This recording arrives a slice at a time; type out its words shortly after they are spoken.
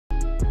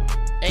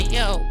Hey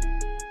yo,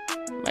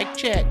 mic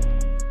check.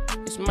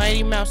 It's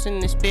Mighty Mouse in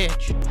this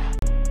bitch.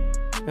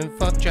 And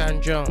fuck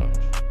John Jones.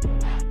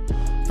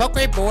 Fuck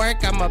Ray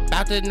Borg, I'm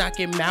about to knock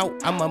him out.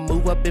 I'ma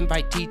move up,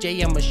 invite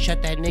TJ, I'ma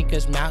shut that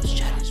nigga's mouth.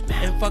 Shut his mouth.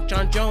 And fuck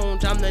John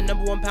Jones, I'm the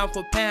 #1 pound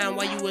for pound.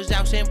 While you was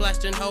out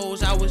sandblasting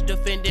hoes, I was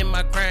defending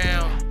my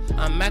crown.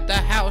 I'm at the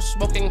house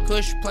smoking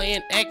kush,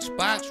 playing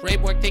Xbox. Ray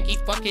Borg think he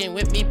fucking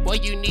with me, boy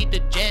you need to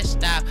just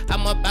stop.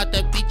 I'm about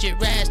to beat your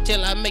ass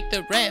till I make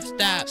the ref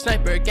stop.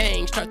 Sniper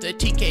gang start the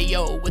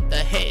TKO with the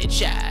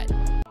headshot.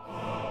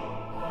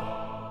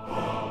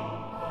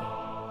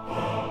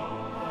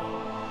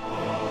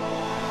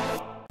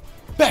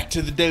 Back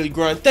to the daily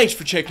grind. Thanks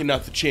for checking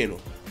out the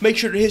channel. Make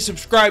sure to hit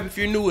subscribe if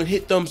you're new and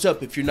hit thumbs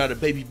up if you're not a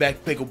baby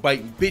back pickle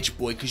biting bitch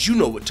boy, cause you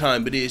know what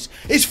time it is.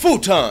 It's full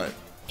time.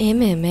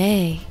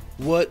 MMA.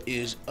 What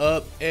is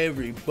up,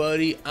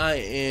 everybody?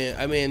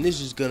 I mean,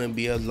 this is gonna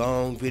be a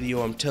long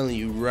video, I'm telling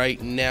you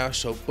right now,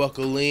 so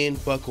buckle in,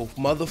 buckle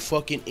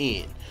motherfucking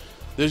in.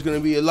 There's gonna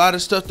be a lot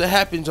of stuff that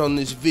happens on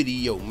this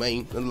video,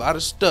 man, a lot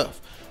of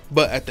stuff.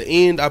 But at the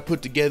end, I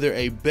put together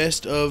a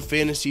best of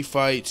fantasy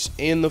fights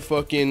and the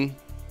fucking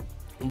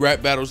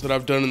rap battles that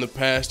I've done in the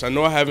past. I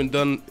know I haven't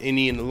done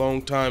any in a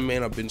long time,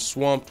 man. I've been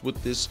swamped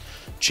with this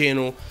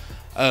channel.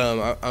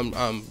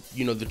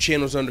 You know, the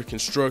channel's under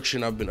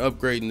construction. I've been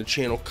upgrading the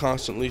channel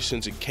constantly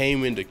since it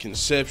came into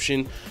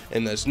conception,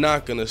 and that's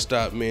not gonna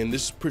stop, man.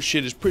 This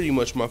shit is pretty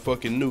much my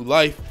fucking new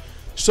life.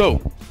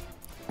 So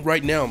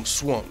right now I'm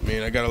swamped,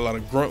 man. I got a lot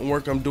of grunt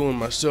work I'm doing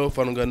myself.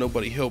 I don't got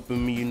nobody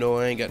helping me, you know.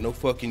 I ain't got no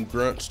fucking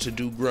grunts to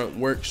do grunt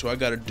work, so I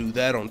gotta do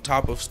that on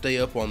top of stay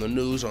up on the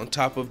news, on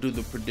top of do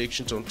the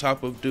predictions, on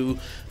top of do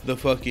the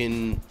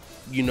fucking,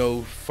 you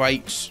know,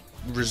 fights,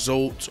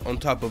 results, on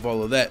top of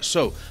all of that.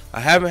 So I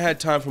haven't had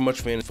time for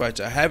much fantasy fights.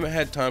 I haven't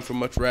had time for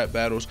much rap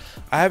battles.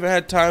 I haven't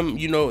had time,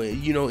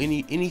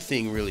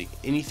 anything really,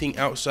 anything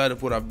outside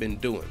of what I've been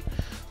doing.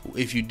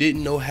 If you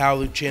didn't know how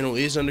the channel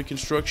is under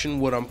construction,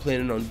 what I'm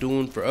planning on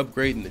doing for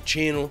upgrading the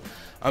channel,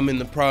 I'm in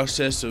the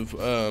process of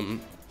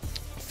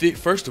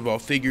first of all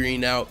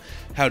figuring out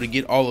how to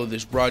get all of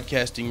this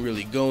broadcasting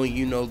really going,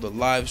 you know, the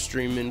live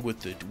streaming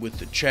with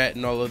the chat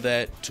and all of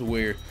that, to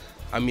where,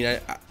 I mean,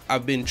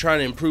 I've been trying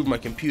to improve my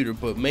computer,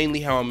 but mainly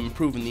how I'm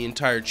improving the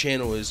entire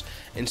channel is,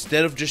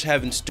 instead of just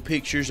having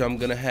pictures, I'm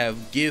gonna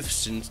have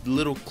GIFs and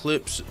little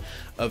clips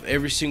of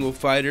every single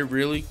fighter,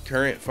 really,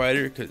 current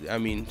fighter, because I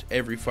mean,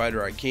 every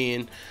fighter I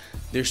can.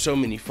 There's so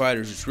many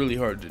fighters, it's really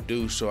hard to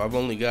do, so I've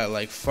only got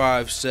like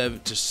 7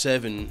 to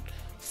 7,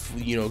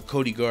 you know,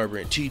 Cody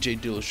Garbrandt,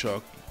 TJ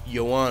Dillashaw,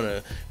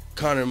 Joanna,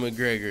 Conor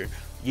McGregor,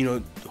 you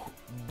know,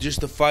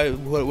 just the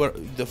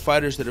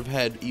fighters that have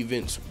had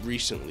events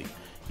recently.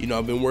 You know,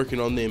 I've been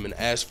working on them, and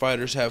as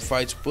fighters have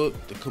fights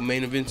booked, the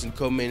main events and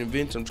co-main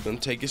events, I'm just going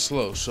to take it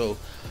slow. So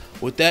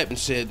with that being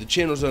said, the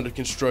channel's under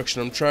construction.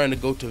 I'm trying to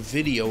go to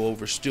video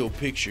over still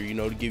picture, you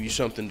know, to give you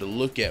something to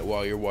look at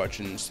while you're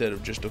watching instead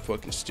of just a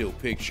fucking still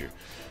picture.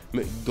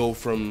 Go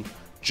from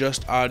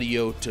just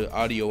audio to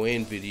audio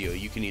and video.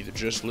 You can either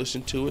just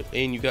listen to it,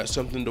 and you got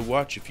something to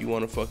watch if you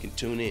want to fucking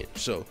tune in.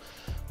 So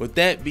with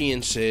that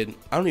being said,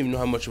 I don't even know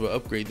how much of an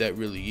upgrade that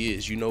really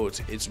is. You know,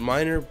 it's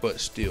minor, but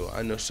still,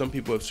 I know some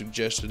people have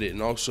suggested it.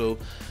 And also,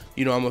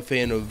 you know, I'm a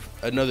fan of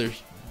another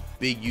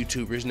big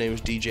YouTuber. His name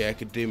is DJ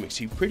Academics.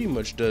 He pretty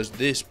much does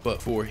this,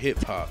 but for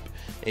hip hop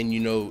and, you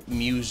know,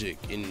 music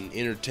and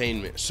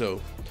entertainment.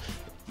 So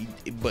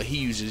but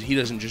he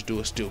doesn't just do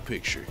a still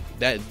picture.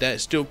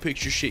 That still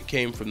picture shit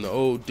came from the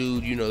old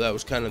dude, you know, that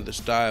was kind of the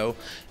style.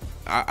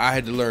 I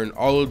had to learn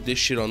all of this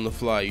shit on the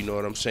fly, you know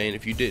what I'm saying?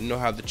 If you didn't know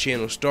how the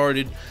channel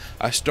started,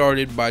 I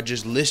started by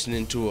just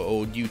listening to an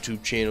old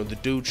YouTube channel. The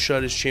dude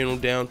shut his channel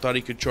down, thought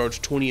he could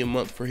charge $20 a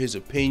month for his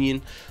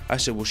opinion. I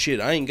said, well shit,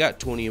 I ain't got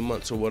 $20 a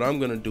month, so what I'm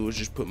gonna do is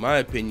just put my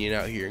opinion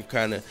out here and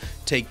kind of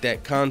take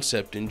that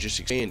concept and just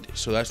expand it.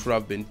 So that's what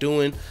I've been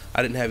doing.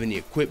 I didn't have any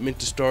equipment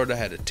to start. I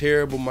had a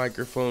terrible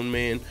microphone,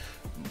 man.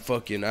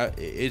 Fucking, I've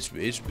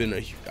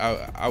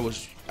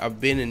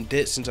been in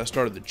debt since I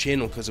started the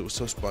channel because it was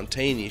so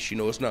spontaneous. You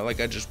know, it's not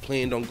like I just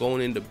planned on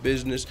going into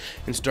business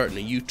and starting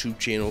a YouTube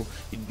channel,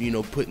 you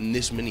know, putting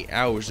this many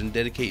hours and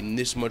dedicating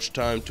this much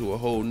time to a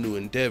whole new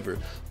endeavor.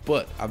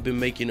 But I've been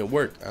making it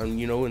work,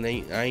 you know, and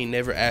I ain't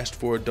never asked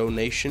for a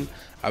donation.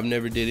 I've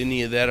never did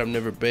any of that. I've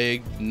never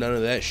begged, none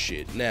of that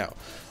shit. Now,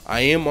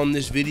 I am on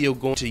this video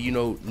going to, you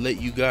know, let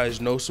you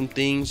guys know some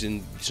things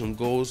and some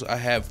goals I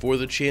have for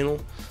the channel,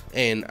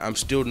 and I'm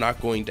still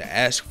not going to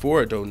ask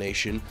for a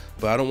donation,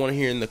 but I don't want to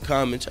hear in the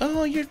comments,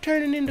 oh, you're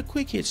turning into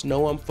quick hits.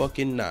 No, I'm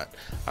fucking not.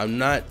 I'm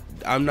not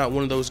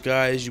one of those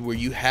guys where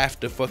you have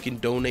to fucking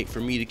donate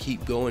for me to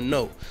keep going.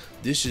 No,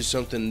 this is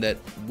something that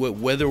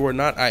whether or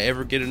not I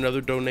ever get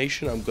another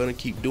donation, I'm gonna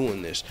keep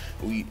doing this.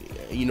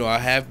 I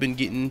have been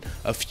getting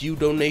a few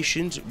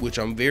donations, which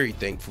I'm very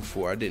thankful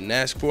for. I didn't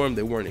ask for them,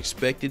 they weren't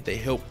expected. They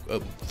help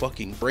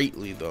fucking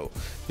greatly though,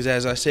 because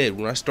as I said,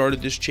 when I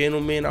started this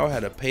channel, man, I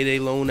had a payday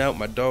loan out,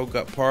 my dog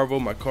got parvo,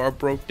 my car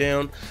broke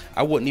down.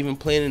 I wasn't even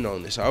planning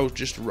on this.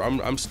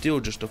 I'm still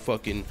just a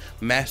fucking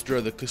master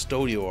of the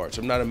custodial arts.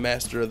 I'm not a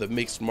master of the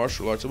mixed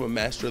martial arts. I'm a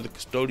master of the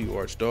custodial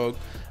arts, dog.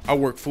 I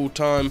work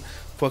full-time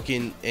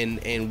fucking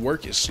and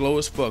work is slow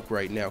as fuck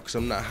right now because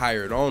I'm not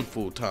hired on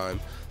full-time,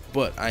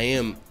 but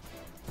I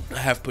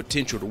have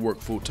potential to work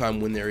full-time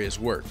when there is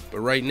work. But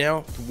right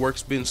now the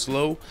work's been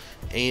slow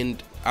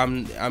and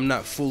I'm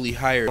not fully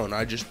hired on.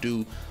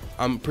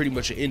 I'm pretty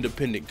much an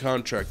independent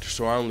contractor,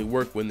 so I only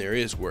work when there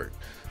is work.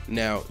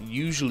 Now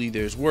usually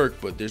there's work,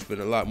 but there's been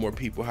a lot more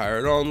people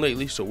hired on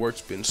lately, so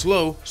work's been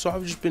slow, so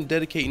I've just been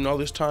dedicating all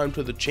this time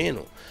to the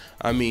channel.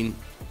 I mean,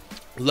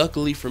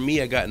 luckily for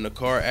me, I got in a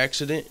car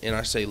accident, and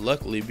I say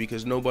luckily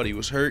because nobody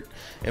was hurt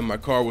and my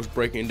car was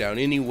breaking down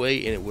anyway,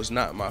 and it was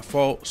not my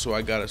fault. So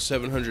I got a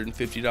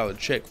 $750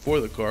 check for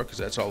the car because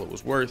that's all it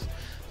was worth.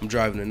 I'm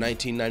driving a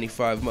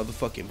 1995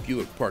 motherfucking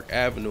Buick Park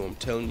Avenue. I'm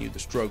telling you, the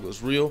struggle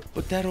is real,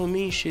 but that don't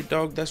mean shit,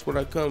 dog. That's where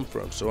I come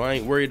from, so I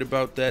ain't worried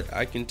about that.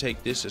 I can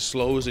take this as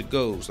slow as it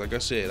goes. Like I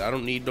said, I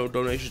don't need no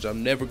donations.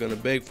 I'm never gonna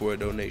beg for a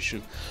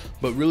donation,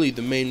 but really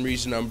the main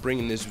reason I'm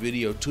bringing this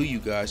video to you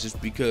guys is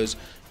because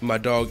my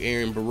dog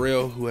Aaron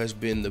Burrell, who has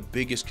been the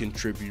biggest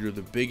contributor,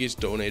 the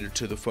biggest donator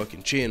to the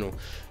fucking channel,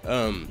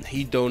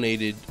 he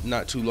donated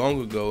not too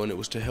long ago, and it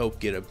was to help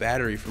get a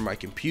battery for my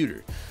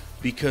computer.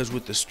 Because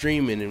with the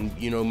streaming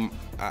and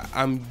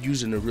I'm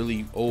using a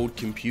really old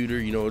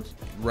computer,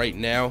 right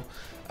now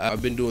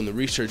I've been doing the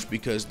research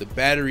because the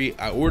battery,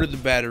 I ordered the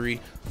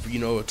battery for, a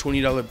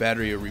 $20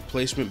 battery, a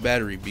replacement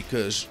battery,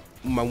 because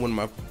when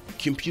my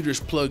computer's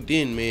plugged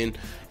in, man,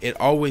 it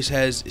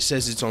says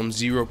it's on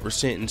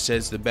 0% and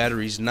says the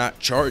battery's not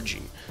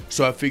charging.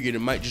 So I figured it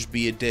might just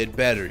be a dead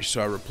battery, so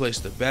I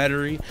replaced the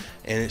battery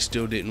and it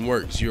still didn't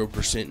work,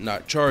 0%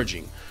 not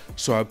charging.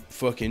 So I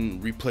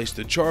fucking replaced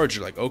the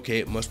charger, like, okay,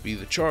 it must be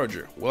the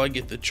charger. Well, I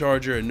get the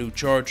charger, a new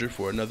charger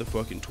for another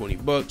fucking 20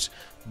 bucks.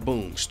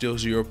 Boom, still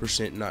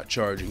 0% not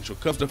charging. So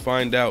comes to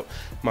find out,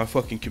 my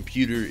fucking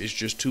computer is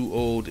just too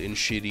old and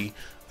shitty.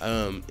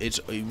 It's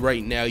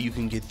right now you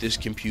can get this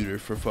computer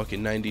for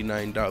fucking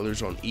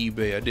 $99 on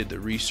eBay. I did the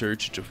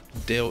research. It's a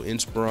Dell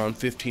Inspiron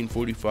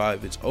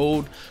 1545. It's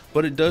old,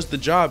 but it does the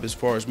job as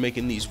far as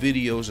making these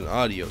videos and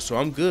audio, so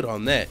I'm good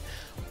on that.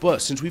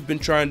 But since we've been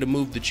trying to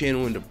move the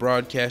channel into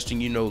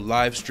broadcasting,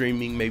 live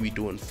streaming, maybe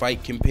doing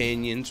fight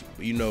companions,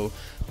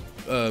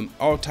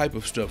 all type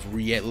of stuff,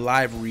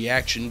 live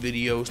reaction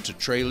videos to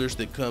trailers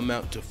that come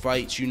out, to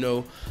fights,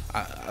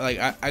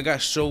 I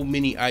got so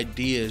many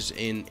ideas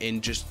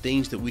and just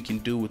things that we can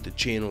do with the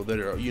channel that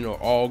are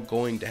all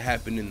going to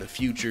happen in the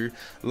future.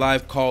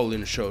 Live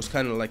call-in shows,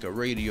 kind of like a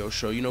radio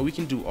show, we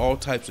can do all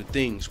types of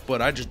things,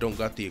 but I just don't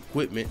got the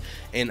equipment,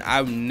 and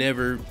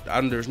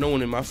there's no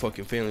one in my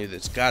fucking family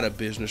that's got a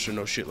business or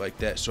no shit like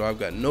that, so I've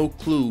got no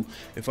clue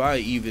if I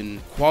even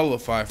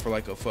qualify for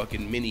like a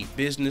fucking mini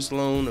business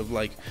loan of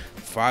like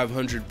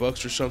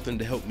 $500 or something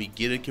to help me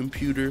get a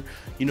computer.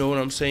 You know what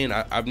I'm saying?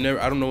 I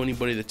don't know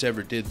anybody that's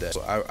ever did that.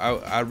 So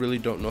I really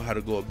don't know how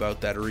to go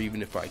about that, or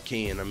even if I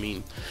can. I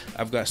mean,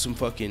 I've got some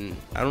fucking,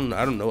 I don't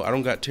know, I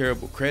don't got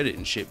terrible credit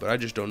and shit, but I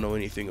just don't know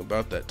anything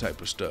about that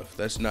type of stuff.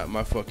 That's not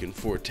my fucking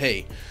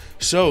forte.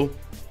 So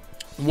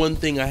one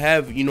thing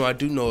I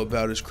do know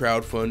about is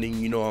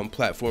crowdfunding, on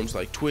platforms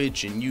like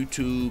Twitch and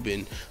YouTube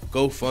and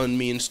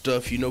GoFundMe and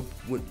stuff,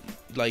 with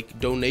like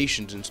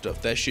donations and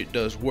stuff. That shit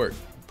does work.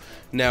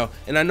 Now,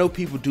 and I know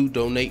people do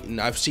donate,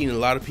 and I've seen a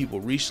lot of people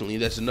recently,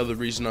 that's another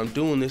reason I'm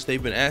doing this,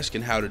 they've been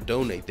asking how to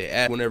donate. They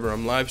ask whenever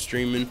I'm live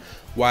streaming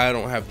why I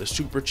don't have the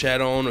super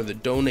chat on or the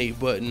donate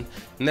button,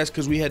 and that's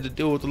because we had to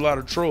deal with a lot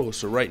of trolls.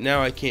 So right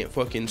now I can't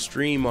fucking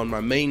stream on my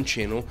main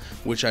channel,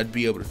 which I'd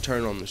be able to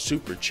turn on the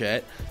super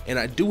chat, and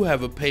I do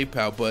have a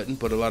PayPal button,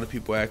 but a lot of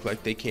people act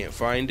like they can't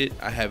find it.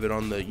 I have it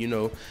on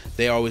the,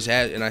 they always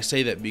ask, and I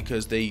say that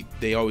because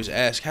they always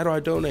ask, how do I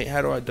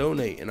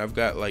donate, and I've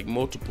got like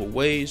multiple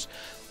ways,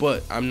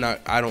 but I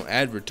don't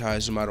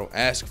advertise them, I don't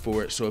ask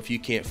for it, so if you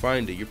can't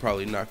find it, you're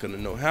probably not going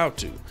to know how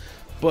to.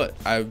 But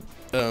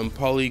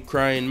Paulie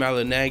Crying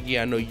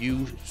Malinagi, I know you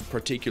in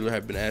particular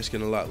have been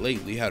asking a lot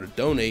lately how to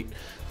donate.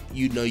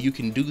 You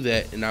can do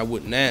that, and I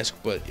wouldn't ask,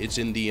 but it's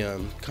in the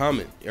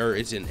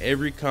it's in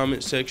every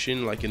comment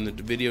section, like in the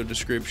video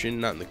description,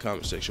 not in the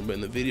comment section, but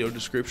in the video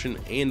description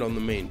and on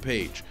the main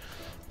page.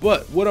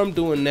 But what I'm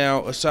doing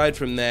now, aside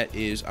from that,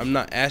 is I'm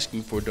not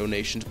asking for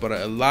donations, but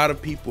a lot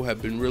of people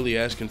have been really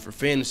asking for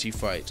fantasy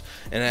fights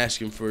and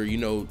asking for,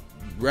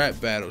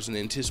 rap battles and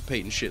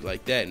anticipating shit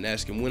like that and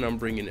asking when I'm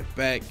bringing it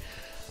back.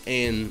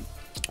 And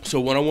So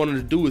what I wanted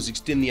to do is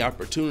extend the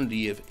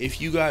opportunity.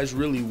 If you guys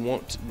really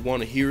want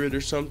to hear it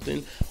or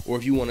something, or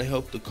if you want to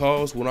help the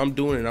cause, what I'm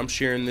doing, and I'm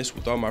sharing this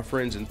with all my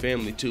friends and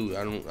family too.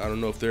 I don't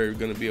know if they're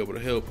gonna be able to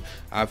help.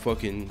 I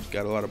fucking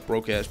got a lot of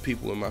broke ass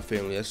people in my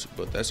family.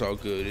 But that's all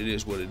good. It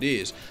is what it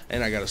is.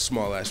 And I got a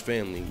small ass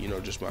family. You know,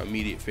 just my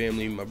immediate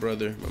family, my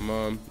brother, my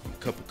mom,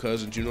 a couple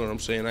cousins. You know what I'm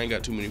saying? I ain't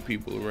got too many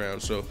people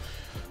around. So,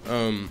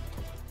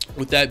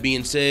 with that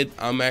being said,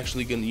 I'm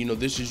actually gonna. You know,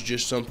 this is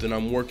just something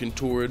I'm working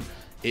toward.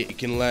 It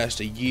can last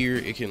a year,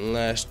 it can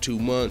last 2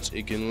 months,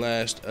 it can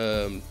last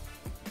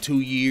 2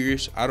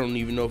 years. I don't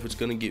even know if it's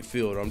gonna get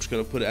filled. I'm just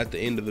gonna put it at the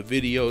end of the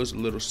video as a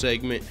little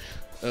segment,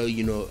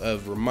 you know,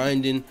 of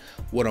reminding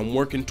what I'm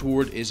working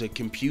toward is a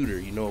computer,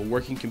 you know, a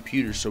working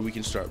computer, so we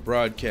can start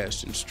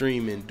broadcasting,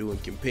 streaming, doing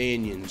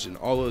companions, and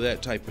all of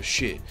that type of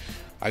shit.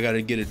 I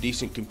gotta get a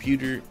decent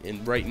computer,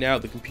 and right now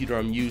the computer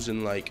I'm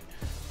using, like,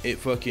 it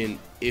fucking,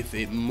 if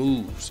it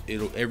moves,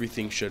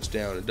 everything shuts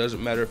down. It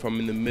doesn't matter if I'm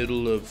in the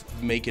middle of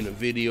making a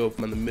video, if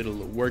I'm in the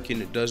middle of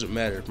working, it doesn't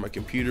matter. If my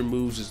computer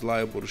moves, it's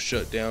liable to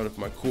shut down if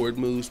my cord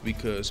moves,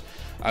 because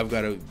I've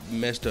got a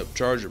messed up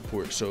charger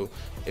port. So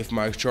if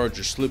my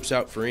charger slips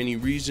out for any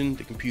reason,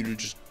 the computer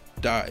just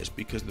dies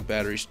because the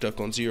battery's stuck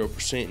on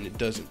 0% and it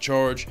doesn't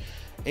charge.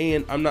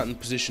 And I'm not in a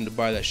position to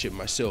buy that shit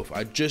myself.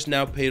 I just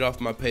now paid off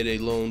my payday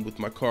loan with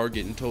my car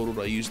getting totaled.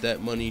 I used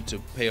that money to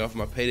pay off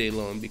my payday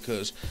loan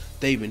because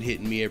they've been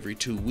hitting me every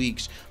 2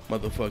 weeks,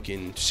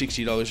 motherfucking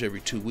 $60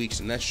 every 2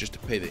 weeks, and that's just to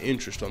pay the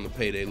interest on the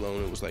payday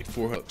loan. It was like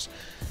 $400,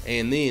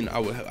 and then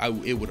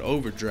it would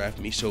overdraft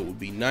me, so it would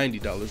be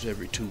 $90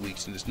 every 2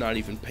 weeks, and it's not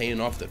even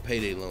paying off the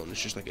payday loan.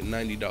 It's just like a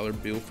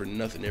 $90 bill for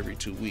nothing every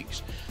 2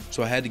 weeks.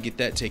 So I had to get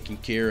that taken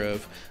care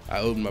of. I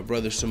owed my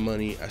brother some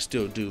money. I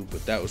still do,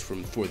 but that was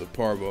for the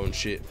parvo and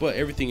shit. But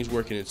everything is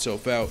working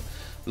itself out.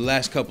 The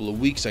last couple of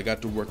weeks I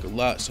got to work a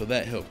lot, so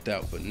that helped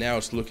out, but now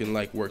it's looking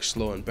like work's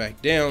slowing back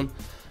down.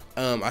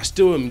 I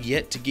still am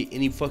yet to get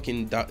any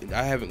fucking,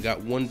 I haven't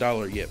got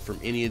 $1 yet from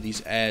any of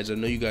these ads. I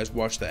know you guys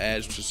watch the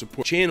ads to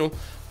support the channel,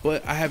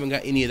 but I haven't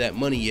got any of that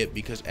money yet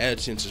because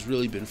AdSense has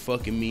really been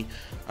fucking me.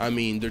 I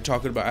mean, they're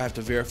talking about I have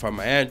to verify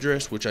my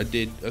address, which I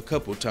did a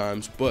couple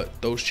times,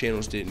 but those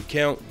channels didn't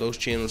count. Those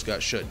channels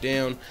got shut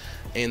down,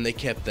 and they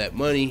kept that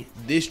money.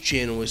 This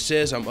channel, it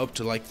says I'm up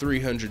to like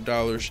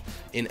 $300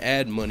 in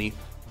ad money,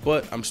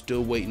 but I'm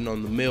still waiting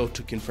on the mail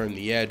to confirm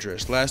the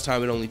address. Last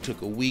time it only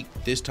took a week.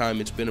 This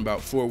time it's been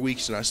about 4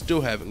 weeks and I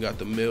still haven't got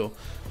the mail.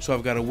 So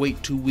I've got to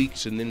wait 2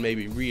 weeks and then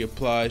maybe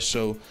reapply.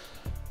 So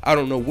I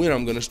don't know when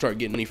I'm going to start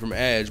getting money from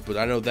ads, but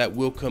I know that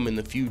will come in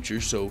the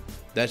future. So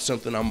that's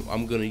something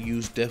I'm going to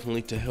use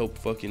definitely to help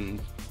fucking,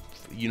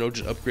 you know,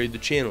 just upgrade the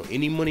channel.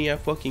 Any money I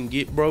fucking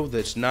get, bro,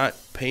 that's not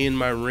paying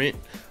my rent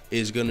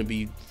is going to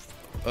be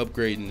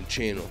upgrading the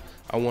channel.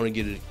 I want to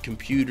get a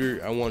computer.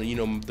 I want to, you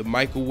know, the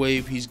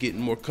microwave. He's getting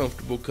more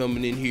comfortable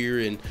coming in here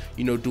and,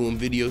 you know, doing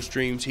video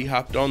streams. He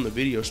hopped on the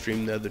video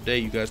stream the other day.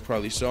 You guys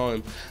probably saw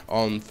him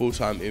on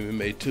Full-Time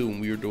MMA too when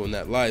we were doing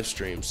that live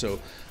stream. So,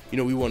 you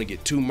know, we want to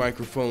get 2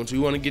 microphones. We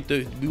want to get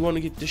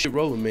this shit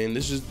rolling, man.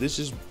 This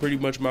is pretty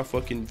much my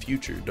fucking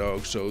future,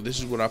 dog. So this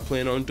is what I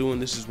plan on doing.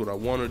 This is what I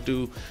want to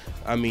do.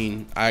 I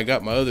mean, I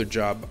got my other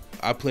job.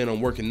 I plan on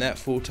working that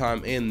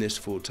full-time and this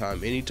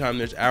full-time. Anytime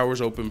there's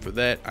hours open for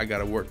that, I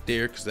gotta work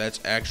there because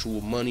that's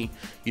actual money.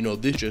 You know,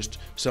 this is just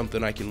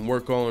something I can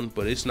work on,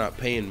 but it's not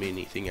paying me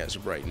anything as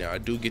of right now. I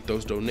do get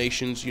those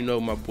donations. You know,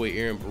 my boy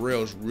Aaron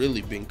Burrell's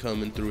really been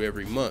coming through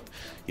every month.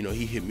 You know,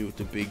 he hit me with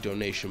the big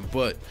donation,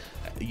 but,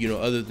 you know,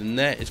 other than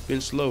that, it's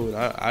been slow. And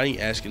I ain't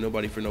asking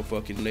nobody for no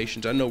fucking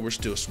donations. I know we're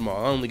still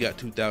small. I only got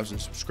 2,000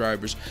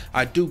 subscribers.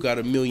 I do got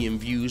 1 million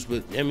views,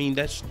 but I mean,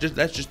 that's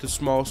just a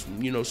small,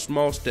 you know,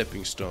 small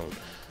stepping stone.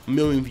 1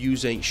 million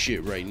views ain't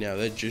shit right now.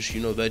 That just,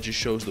 you know, that just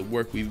shows the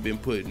work we've been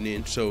putting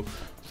in. So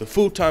the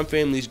full-time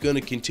family is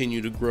gonna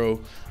continue to grow.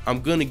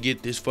 I'm gonna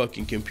get this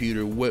fucking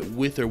computer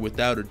with or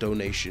without a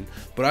donation,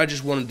 but I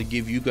just wanted to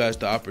give you guys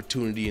the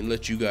opportunity and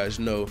let you guys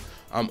know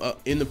I'm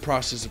in the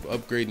process of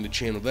upgrading the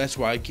channel. That's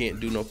why I can't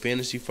do no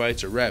fantasy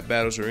fights or rap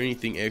battles or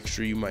anything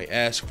extra you might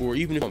ask for,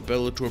 even if you want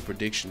Bellator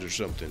predictions or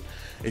something.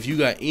 If you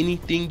got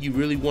anything you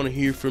really want to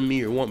hear from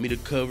me or want me to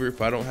cover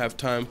if I don't have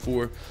time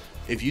for,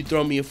 if you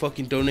throw me a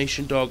fucking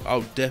donation, dog,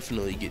 I'll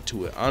definitely get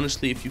to it.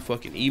 Honestly, if you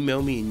fucking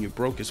email me and you're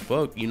broke as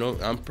fuck, you know,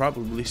 I'm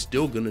probably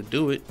still gonna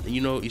do it,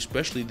 you know,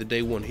 especially the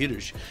day one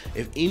hitters.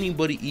 If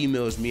anybody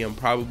emails me, I'm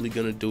probably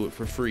gonna do it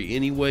for free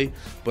anyway,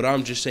 but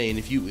I'm just saying,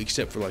 if you,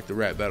 except for like the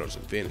rap battles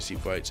and fantasy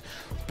fights,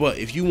 but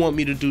if you want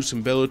me to do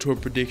some Bellator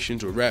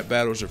predictions or rap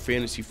battles or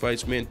fantasy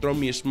fights, man, throw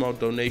me a small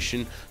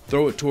donation,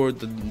 throw it toward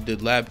the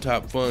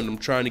laptop fund. I'm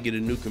trying to get a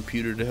new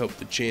computer to help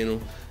the channel.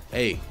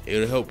 Hey,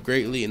 it'll help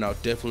greatly, and I'll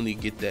definitely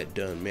get that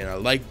done, man. I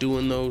like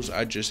doing those.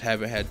 I just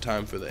haven't had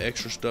time for the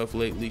extra stuff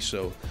lately.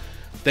 So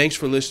thanks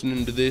for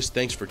listening to this.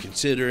 Thanks for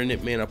considering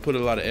it, man. I put a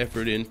lot of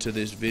effort into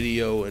this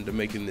video and to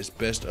making this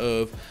best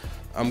of.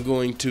 I'm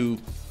going to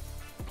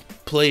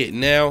play it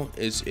now.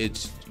 It's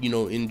you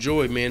know,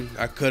 enjoy, man.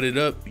 I cut it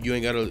up. You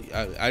ain't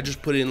gotta. I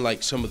just put in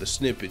like some of the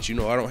snippets. You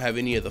know, I don't have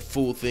any of the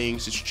full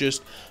things. It's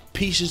just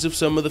pieces of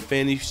some of the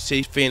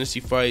fantasy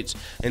fights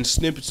and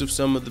snippets of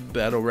some of the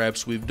battle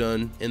raps we've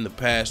done in the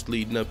past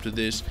leading up to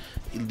this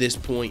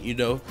point, you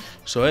know.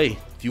 So hey,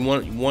 if you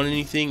want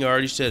anything, I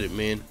already said it,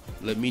 man.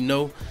 Let me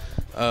know.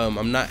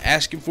 I'm not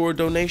asking for a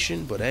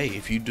donation, but hey,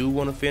 if you do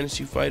want a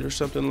fantasy fight or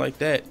something like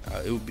that,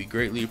 it would be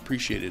greatly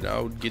appreciated. I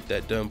would get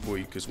that done for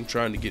you because I'm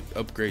trying to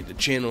upgrade the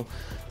channel,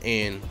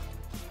 and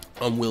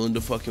I'm willing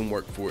to fucking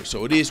work for it.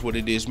 So it is what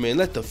it is, man.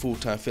 Let the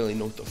full-time family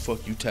know what the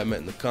fuck you time at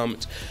in the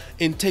comments,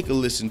 and take a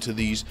listen to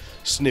these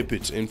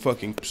snippets and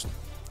fucking.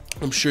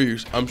 I'm sure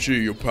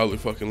you'll probably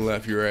fucking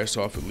laugh your ass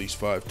off at least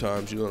 5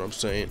 times. You know what I'm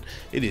saying?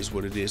 It is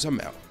what it is. I'm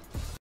out.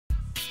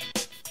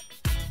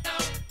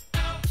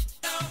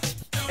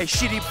 Hey,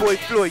 shitty boy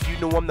Floyd, you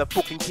know I'm the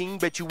fucking king.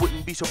 Bet you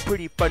wouldn't be so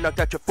pretty if I knocked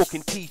out your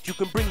fucking teeth. You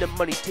can bring the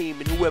money team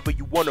and whoever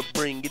you wanna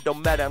bring. It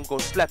don't matter, I'm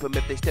gonna slap them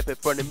if they step in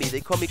front of me.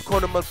 They call me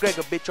Conor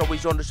McGregor, bitch,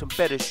 always on to some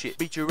better shit.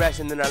 Beat your ass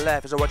and then I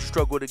laugh as I watch you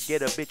struggle to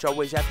get a bitch.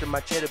 Always after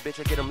my cheddar, bitch,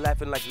 I get them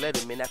laughing like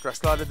Letterman. After I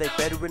slaughter they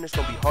veteran, it's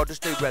gonna be hard to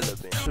stay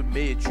relevant.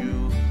 Submit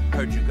you,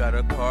 heard you got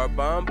a car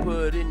bomb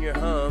put in your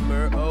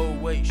Hummer. Oh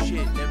wait,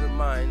 shit, never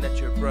mind,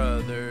 that's your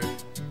brother.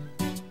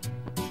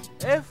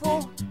 Hey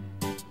fool,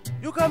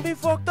 you can't be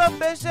fucked up,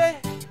 Bessie.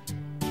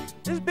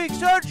 This big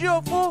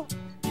Sergio, fool.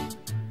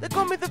 They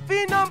call me the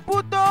Phenom,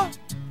 puto.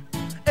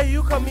 Hey,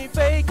 you call me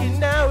faking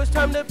now. It's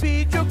time to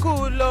beat your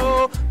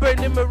culo.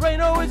 Brandon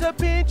Moreno is a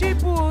pinchy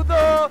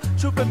pudo.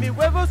 Chupa mi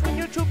huevos when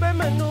you chupa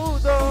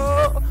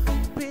menudo.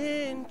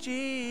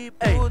 Pinchy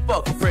pudo. Hey,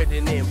 fuck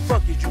Brandon and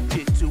fuck his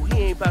jiu-jitsu. He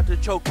ain't about to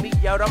choke me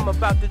out. I'm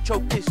about to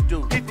choke this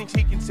dude. He thinks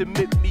he can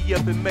submit me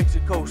up in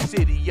Mexico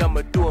City.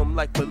 I'ma do him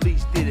like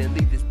police did and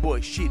leave this boy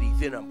shitty.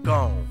 Then I'm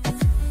gone.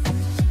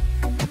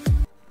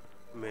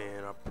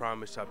 I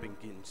promise I've been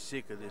getting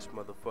sick of this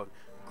motherfucker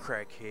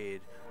crackhead,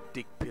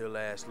 dick pill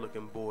ass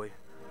looking boy.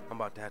 I'm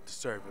about to have to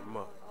serve him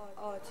up.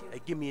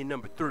 Hey, give me a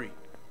number 3.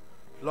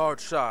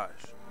 Large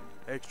size,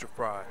 extra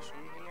fries.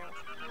 Anything else?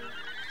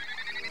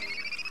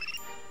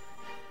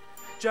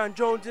 John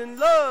Jones in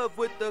love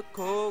with the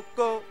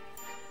cocoa.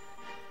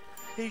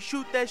 He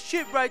shoot that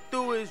shit right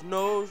through his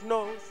nose.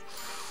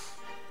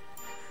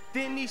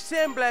 Then he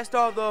sandblast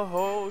all the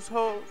hoes.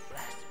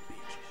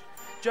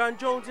 John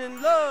Jones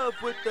in love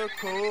with the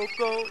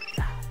cocoa.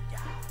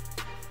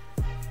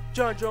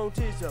 John Jones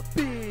is a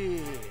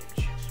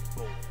bitch.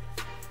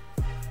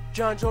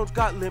 John Jones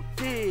got limp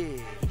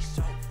dick.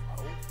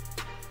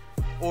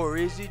 Or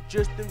is it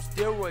just them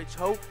steroids,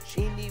 ho?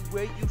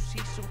 Anywhere you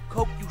see some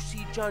coke, you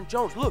see John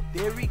Jones. Look,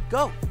 there he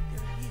go.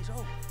 There he is,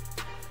 ho.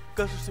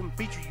 Gusserson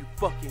beat you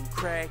fucking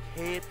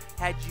crackhead.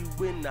 Had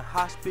you in the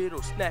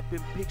hospital,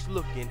 snapping pics,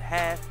 looking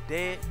half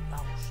dead.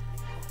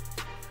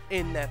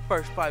 And that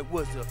first fight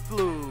was a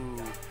fluke.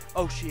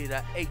 Oh shit,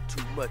 I ate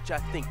too much. I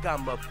think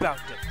I'm about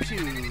to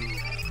puke.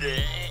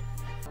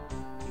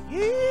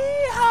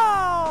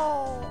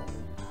 Yeehaw!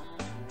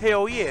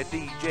 Hell yeah,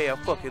 DJ, I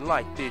fucking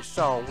like this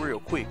song. Real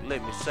quick,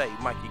 let me say,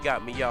 Mike, you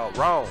got me all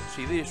wrong.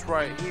 See this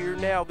right here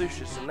now,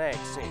 this is an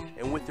accent.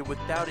 And with or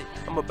without it,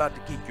 I'm about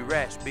to kick your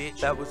ass,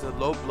 bitch. That was a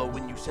low blow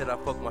when you said I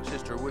fucked my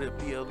sister. Would it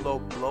be a low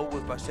blow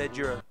if I said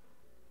you're a...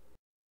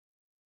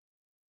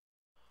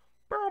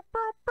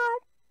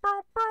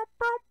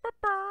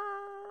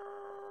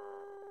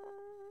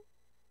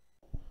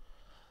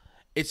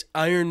 It's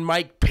Iron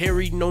Mike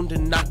Perry, known to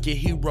knock your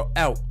hero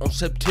out. On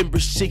September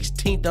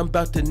 16th, I'm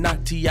about to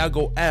knock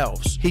Tiago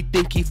Alves. He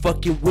think he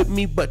fucking with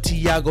me, but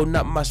Tiago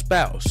not my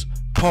spouse.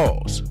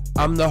 Pause.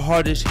 I'm the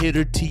hardest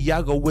hitter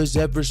Tiago has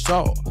ever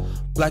saw.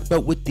 Black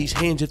belt with these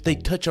hands, if they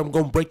touch, I'm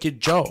gonna break your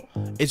jaw.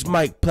 It's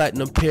Mike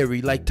Platinum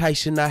Perry, like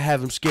Tyson, I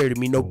have him scared of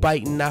me. No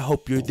biting, I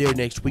hope you're there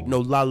next week. No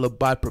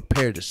lullaby,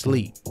 prepare to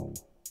sleep.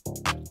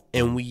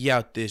 And we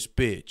out this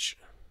bitch.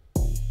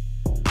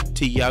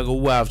 Tiago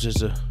Alves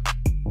is a...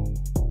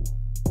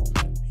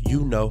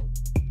 You know.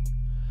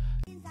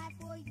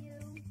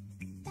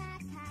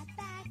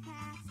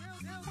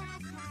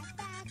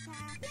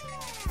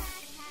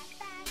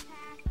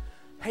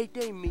 Hey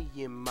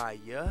Damian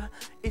Maya,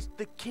 it's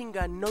the king.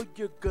 I know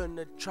you're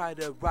gonna try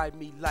to ride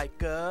me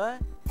like a...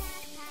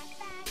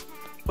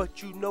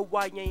 But you know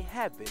I ain't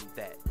having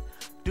that.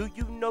 Do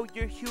you know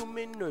you're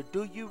human, or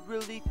do you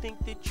really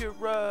think that you're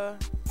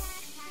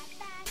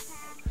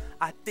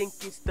I think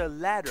it's the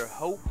latter,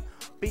 hope.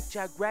 Bitch,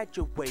 I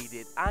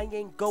graduated. I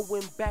ain't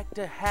going back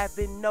to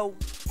having no...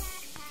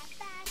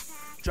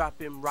 Drop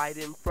him right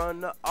in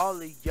front of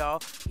all of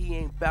y'all. He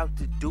ain't about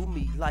to do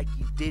me like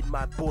he did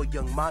my boy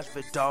Young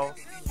Masvidal.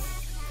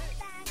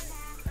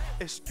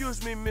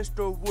 Excuse me,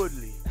 Mr.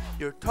 Woodley.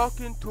 You're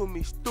talking to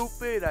me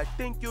stupid. I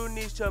think you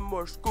need some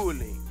more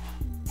schooling.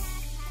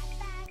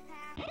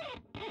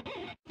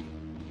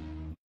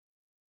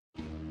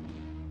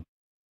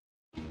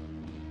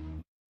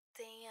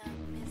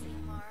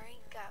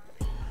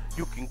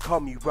 You can call call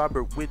me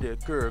Robert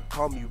Whittaker,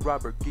 call me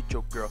Robert, get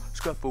your girl.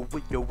 Scuffle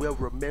with your Will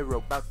Romero,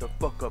 about to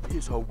fuck up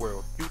his whole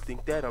world. You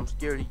think that I'm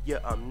scared of ya,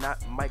 I'm not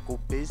Michael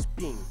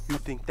Bisping. You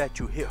think that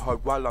you hit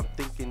hard while I'm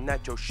thinking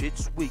that your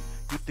shit's weak.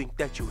 You think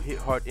that you hit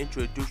hard,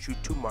 introduce you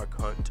to Mark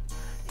Hunt.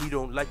 He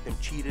don't like them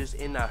cheaters,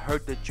 and I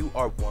heard that you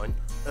are one.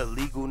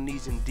 Illegal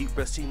knees and deep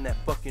breath, seen that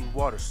fucking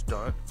water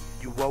stunt.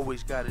 You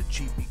always gotta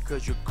cheat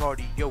because your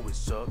cardio it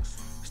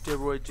sucks.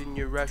 Steroids in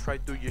your ass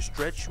right through your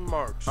stretch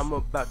marks. I'm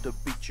about to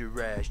beat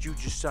your ass, you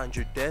just signed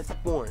your death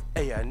warrant.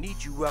 Hey, I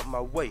need you out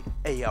my way.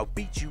 Hey, I'll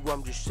beat you,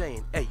 I'm just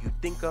saying. Hey, you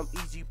think I'm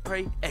easy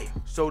prey? Hey,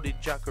 so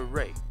did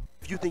Jacare.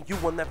 If you think you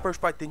won that first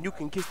fight, then you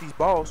can kiss these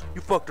balls. You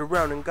fucked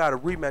around and got a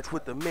rematch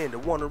with Amanda.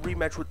 Want a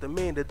rematch with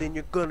Amanda, then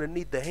you're gonna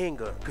need the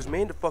handgun. Cause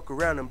Amanda fuck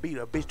around and beat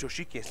a bitch till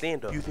she can't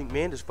stand up. You think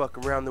Amanda's fuck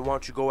around, then why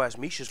don't you go ask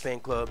Misha's fan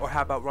club? Or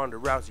how about Ronda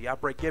Rousey? I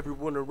break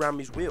everyone around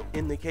me's will.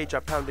 In the cage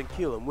I pound and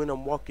kill, and when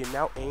I'm walking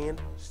out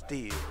and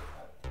still.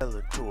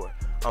 Bellator,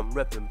 I'm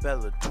reppin'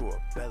 Bellator,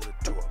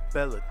 Bellator,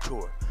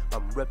 Bellator.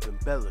 I'm reppin'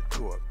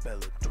 Bellator,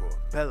 Bellator,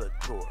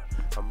 Bellator.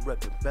 I'm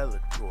reppin'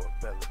 Bellator,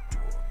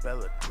 Bellator,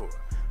 Bellator.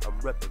 I'm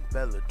reppin'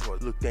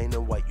 Bellator. Look, Dana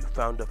White, you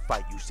found a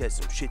fight. You said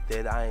some shit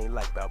that I ain't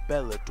like about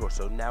Bellator,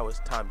 so now it's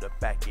time to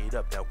back it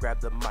up. Now grab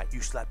the mic. You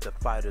slap the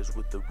fighters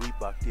with the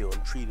Reebok deal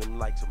and treat them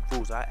like some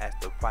fools. I ask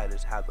the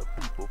fighters how the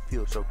people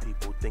feel, so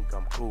people think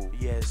I'm cool.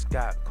 Yeah,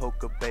 Scott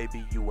Coker,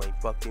 baby, you ain't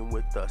fucking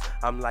with us.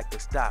 I'm like a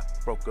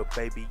stockbroker,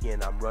 baby,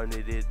 and I'm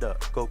running it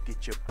up. Go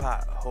get your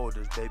pot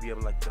holders, baby.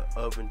 I'm like the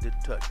oven to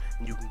touch,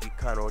 and you can get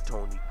Conor or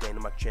Tony Dana,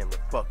 my Chandler,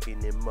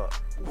 fucking him up.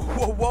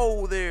 Whoa,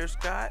 whoa there,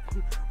 Scott.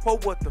 Whoa,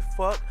 what the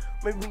fuck?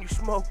 Maybe when you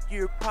smoke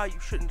your pie, you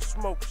shouldn't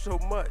smoke so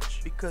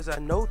much. Because I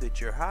know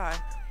that you're high.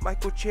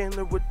 Michael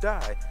Chandler would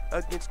die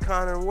against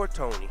Conor or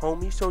Tony.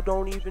 Homie, so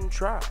don't even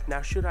try.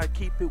 Now, should I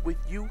keep it with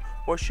you,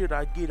 or should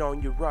I get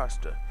on your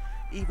roster?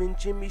 Even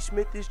Jimmy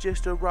Smith is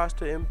just a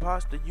roster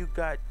imposter. You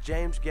got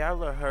James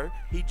Gallagher,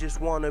 he just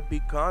wanna be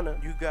Conor.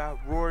 You got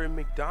Rory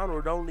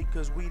McDonald only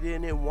cause we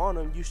didn't want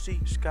him. You see,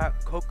 Scott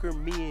Coker,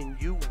 me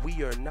and you,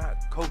 we are not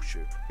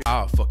kosher.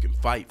 I'll fucking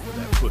fight for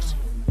that pussy.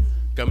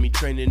 Got me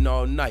training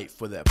all night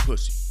for that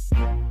pussy.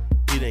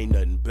 It ain't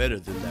nothing better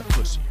than that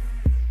pussy.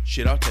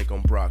 Shit, I'll take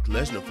on Brock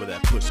Lesnar for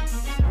that pussy.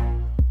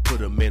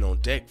 Put a man on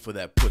deck for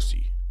that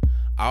pussy.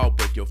 I'll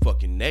break your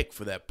fucking neck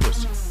for that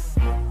pussy.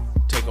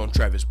 Take on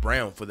Travis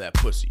Brown for that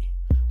pussy.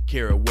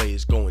 Caraway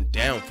is going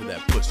down for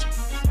that pussy.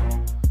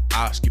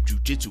 I'll skip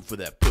jujitsu for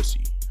that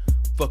pussy.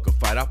 Fuck a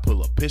fight, I'll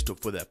pull a pistol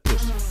for that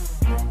pussy.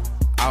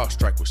 I'll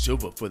strike with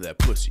silver for that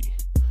pussy.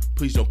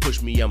 Please don't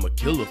push me, I'm a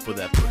killer for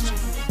that pussy.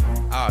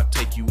 I'll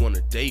take you on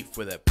a date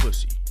for that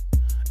pussy.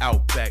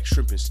 Outback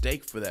shrimp and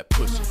steak for that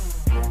pussy.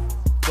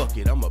 Fuck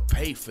it, I'ma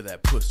pay for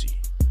that pussy.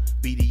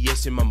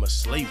 BDSM, I'm a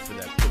slave for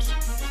that pussy.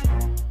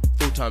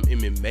 Full-time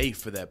MMA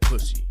for that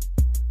pussy.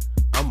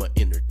 I'ma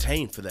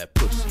entertain for that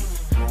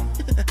pussy.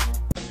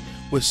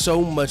 With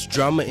so much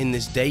drama in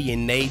this day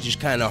and age, it's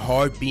kinda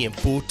hard being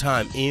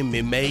full-time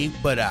MMA,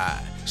 but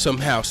I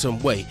somehow, some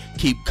way,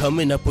 keep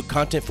coming up with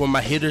content for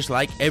my hitters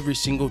like every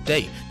single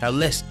day. Now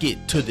let's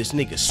get to this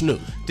nigga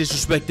Snoop.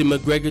 Disrespecting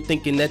McGregor,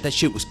 thinking that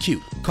shit was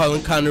cute.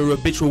 Calling Conor a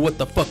bitch, well what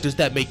the fuck does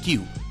that make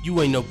you? You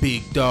ain't no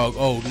big dog,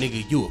 old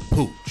nigga, you a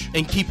pooch.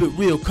 And keep it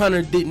real,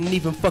 Conor didn't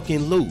even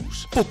fucking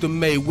lose. Fuck the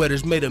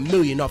Mayweathers, made $1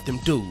 million off them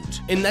dudes.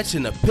 And that's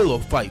in a pillow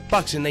fight,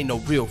 boxing ain't no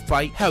real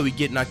fight. How he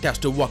get knocked out,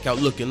 still walk out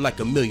looking like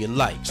 $1 million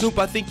likes. Snoop,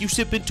 I think you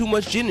sipping too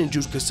much gin and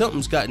juice, cause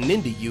something's gotten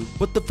into you.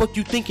 What the fuck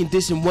you thinking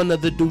dissing one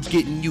of the dudes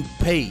getting you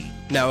paid?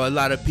 Now a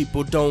lot of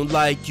people don't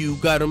like you,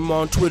 got them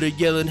on Twitter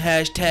yelling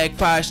hashtag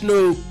Fire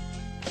Snoop.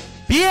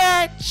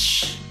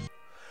 Bitch!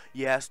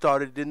 Yeah, I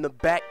started in the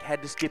back,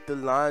 had to skip the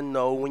line,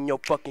 no. When your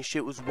fucking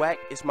shit was whack,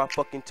 it's my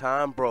fucking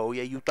time, bro.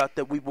 Yeah, you thought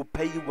that we would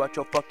pay you out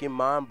your fucking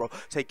mind, bro.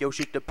 Take your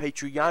shit to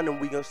Patreon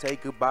and we gon' say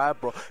goodbye,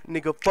 bro.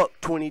 Nigga, fuck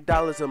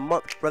 $20 a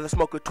month. Rather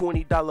smoke a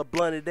 $20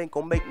 blunt, it ain't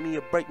gon' make me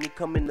or break me.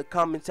 Come in the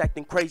comments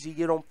acting crazy,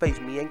 it don't faze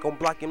me. Ain't gon'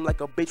 block him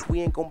like a bitch,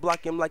 we ain't gon'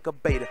 block him like a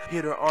beta.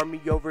 Hit her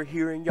army over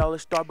here and y'all at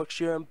Starbucks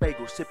sharing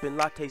bagels, sipping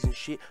lattes and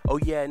shit. Oh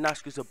yeah,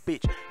 Noshka's a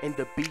bitch, and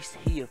the beast,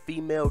 he a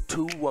female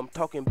too. I'm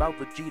talking about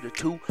Vegeta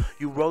too.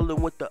 You rolling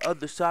with the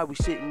other side, we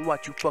sit and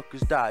watch you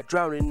fuckers die,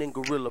 drowning in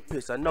gorilla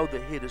piss. I know the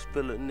hitters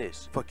feeling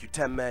this. Fuck you,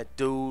 tap mad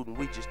dude, and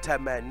we just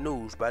tap mad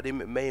news. By them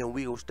MMA and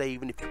we gon' stay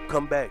even if you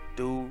come back,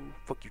 dude.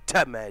 Fuck you,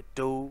 tap mad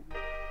dude.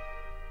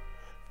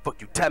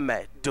 Fuck you, tap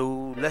mad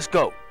dude. Let's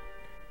go.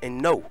 And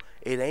no,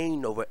 it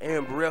ain't over.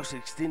 Aaron Burrell's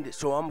extended,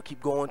 so I'ma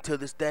keep going till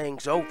this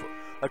thing's over.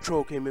 A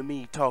troll came at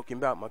me talking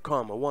about my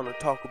karma. Wanna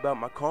talk about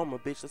my karma,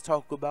 bitch? Let's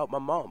talk about my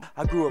mom.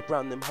 I grew up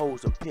around them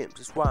hoes and pimps,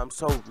 that's why I'm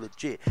so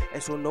legit.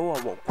 And so no,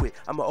 I won't quit.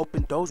 I'ma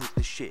open doors with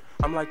this shit.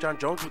 I'm like John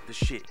Jones with this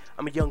shit.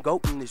 I'm a young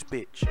goat in this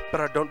bitch, but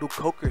I don't do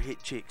coke or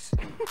hit chicks.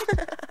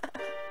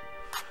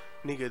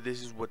 Nigga,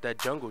 this is what that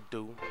jungle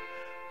do.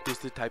 This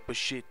the type of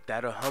shit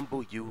that'll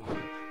humble you.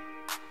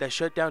 That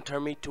shutdown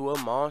turned me to a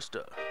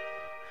monster.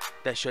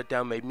 That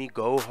shutdown made me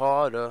go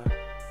harder.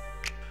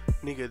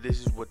 Nigga,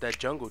 this is what that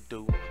jungle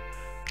do.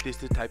 This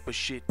the type of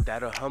shit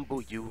that'll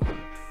humble you.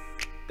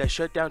 That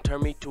shutdown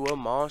turned me to a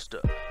monster.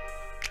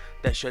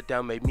 That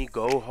shutdown made me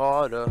go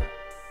harder.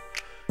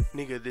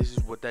 Nigga, this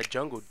is what that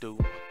jungle do.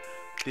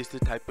 This the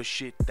type of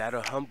shit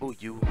that'll humble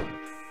you.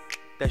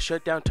 That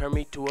shutdown turned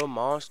me to a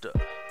monster.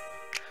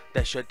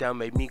 That shutdown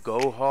made me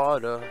go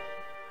harder.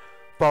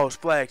 False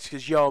flags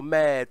cause y'all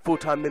mad.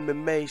 Full-time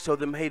MMA so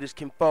them haters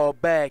can fall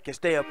back and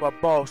stay up our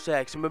ball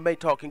sacks. MMA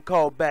talking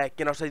call back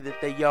and I'll say that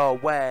they all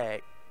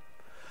wag.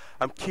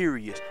 I'm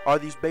curious, are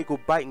these bagel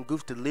biting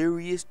goofs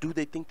delirious? Do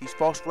they think these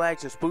false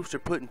flags and spoofs are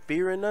putting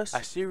fear in us?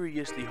 I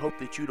seriously hope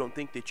that you don't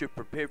think that you're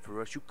prepared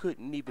for us. You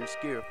couldn't even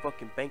scare a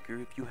fucking banker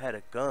if you had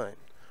a gun.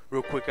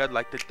 Real quick, I'd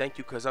like to thank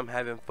you cause I'm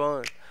having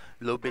fun.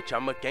 Little bitch,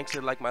 I'm a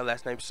gangster like my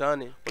last name's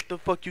Sonny. What the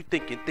fuck you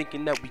thinking?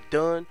 Thinking that we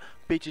done?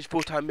 Bitch, it's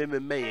full-time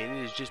MMA and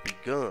it has just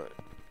begun.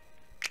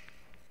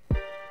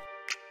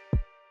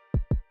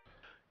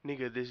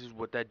 Nigga, this is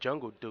what that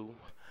jungle do.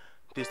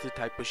 This the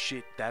type of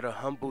shit that'll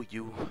humble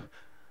you.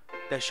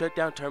 That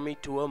shutdown turned me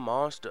to a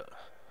monster.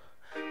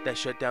 That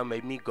shutdown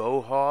made me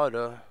go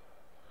harder.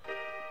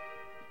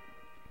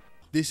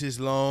 This is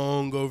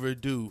long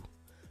overdue.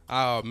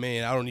 Oh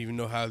man, I don't even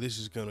know how this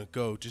is gonna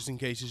go. Just in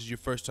case this is your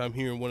first time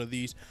hearing one of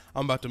these,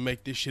 I'm about to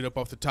make this shit up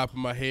off the top of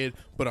my head,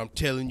 but I'm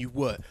telling you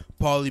what,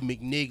 Paulie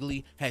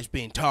McNiggly has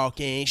been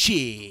talking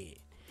shit.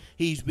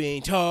 He's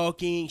been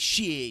talking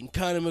shit, and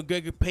Conor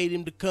McGregor paid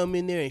him to come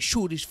in there and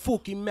shoot his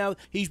fucking mouth.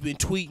 He's been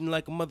tweeting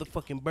like a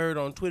motherfucking bird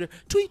on Twitter.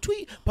 Tweet,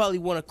 tweet. Paulie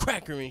want a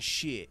cracker and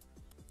shit.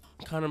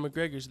 Conor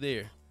McGregor's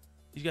there.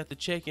 He's got the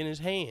check in his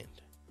hand.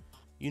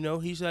 You know,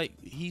 he's like,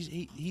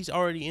 he's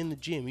already in the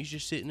gym. He's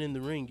just sitting in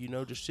the ring, you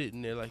know, just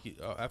sitting there like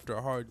after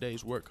a hard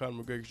day's work.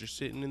 Conor McGregor's just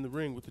sitting in the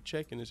ring with the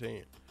check in his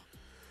hand.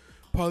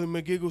 Paulie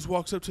McGiggles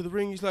walks up to the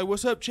ring. He's like,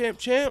 "What's up, champ,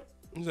 champ?"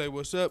 He's like,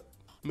 "What's up,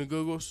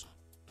 McGiggles?"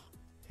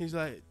 He's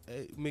like,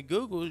 "Hey,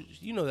 McGiggles,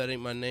 you know that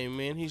ain't my name,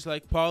 man." He's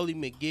like, "Paulie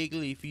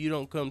McGiggly, if you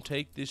don't come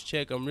take this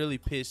check, I'm really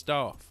pissed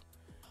off."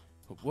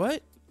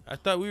 What? I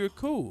thought we were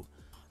cool.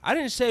 I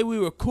didn't say we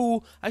were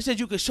cool. I said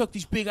you could suck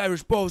these big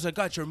Irish balls. I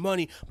got your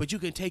money, but you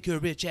can take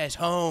your bitch ass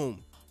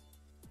home.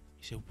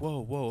 He said,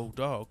 whoa,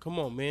 dog, come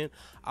on, man.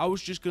 I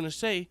was just going to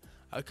say,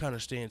 I kind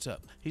of stands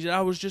up. He said, I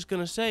was just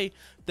going to say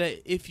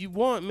that if you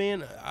want,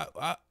 man,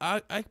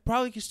 I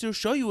probably can still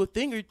show you a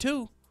thing or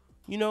two,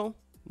 you know,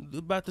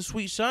 about the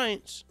sweet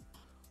science.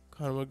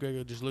 Conor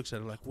McGregor just looks at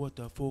him like, what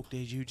the fuck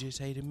did you just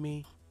say to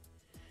me?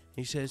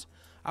 He says,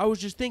 I was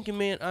just thinking,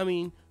 man, I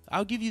mean,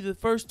 I'll give you the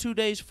first 2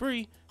 days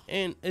free.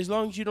 And as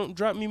long as you don't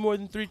drop me more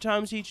than 3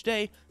 times each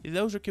day,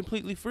 those are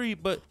completely free.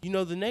 But, you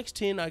know, the next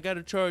 10, I got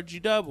to charge you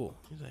double.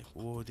 He's like,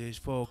 whoa, this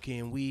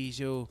fucking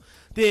weasel.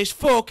 This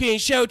fucking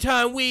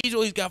Showtime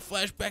weasel. He's got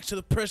flashbacks to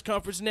the press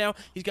conference now.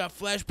 He's got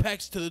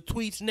flashbacks to the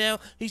tweets now.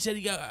 He said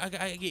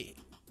I get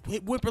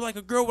hit, whimper like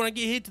a girl when I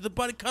get hit to the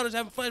body. Conor's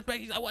having flashbacks.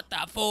 He's like, what the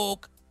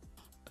fuck?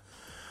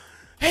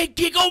 Hey,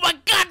 Gig, oh my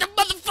God, the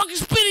motherfucking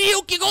spinning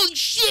heel kick. Holy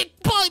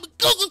shit, Paulie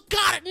McGiggles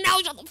got it. Now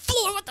he's on the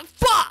floor. What the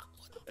fuck?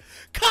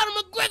 Conor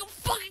McGregor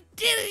fucking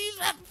did it. He's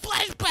having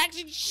flashbacks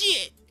and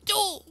shit.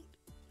 Dude.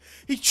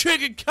 He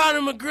triggered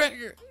Conor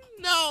McGregor.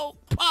 No,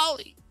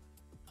 Paulie.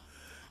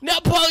 Now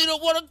Paulie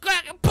don't want to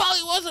crack it.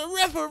 Paulie wasn't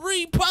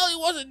referee. Paulie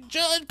wasn't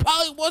judge.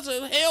 Paulie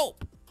wasn't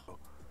help.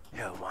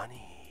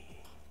 Helwani.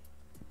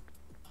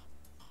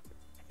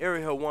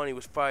 Ariel Helwani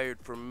was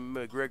fired from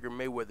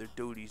McGregor-Mayweather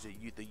duties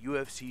at the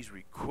UFC's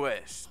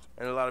request.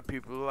 And a lot of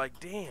people are like,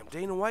 damn,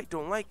 Dana White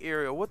don't like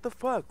Ariel. What the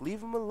fuck?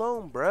 Leave him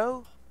alone,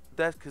 bro.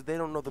 That's because they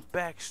don't know the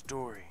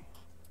backstory.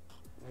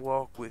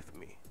 Walk with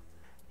me.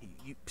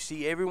 You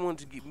see,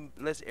 everyone's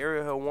lets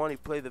Ariel Helwani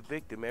play the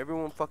victim.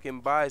 Everyone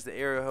fucking buys that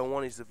Ariel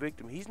Helwani's the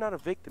victim. He's not a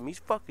victim. He's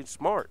fucking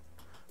smart.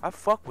 I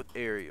fuck with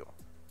Ariel.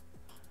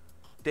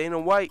 Dana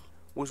White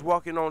was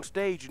walking on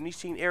stage and he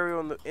seen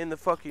Ariel in the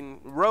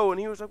fucking row and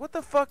he was like, "What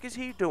the fuck is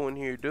he doing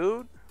here,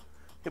 dude?"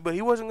 But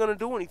he wasn't gonna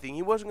do anything.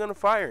 He wasn't gonna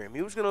fire him.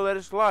 He was gonna let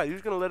it slide. He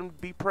was gonna let him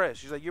be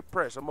pressed. He's like, "You're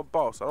pressed. I'm a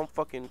boss. I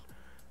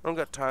don't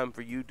got time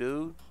for you,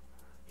 dude."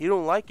 He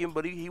don't like him,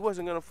 but he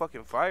wasn't going to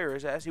fucking fire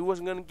his ass. He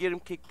wasn't going to get him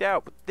kicked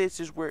out. But this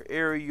is where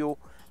Ariel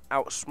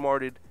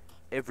outsmarted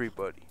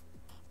everybody.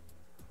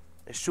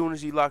 As soon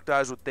as he locked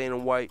eyes with Dana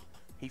White,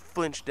 he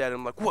flinched at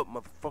him like, "What,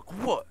 motherfucker,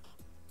 what?"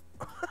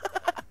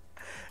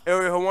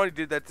 Ariel Helwani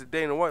did that to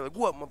Dana White, like,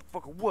 "What,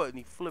 motherfucker, what?" And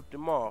he flipped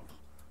him off.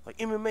 Like,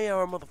 "MMA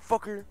hour,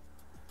 motherfucker."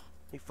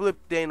 He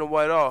flipped Dana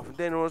White off. And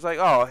Dana was like,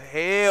 "Oh,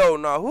 hell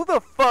no. Who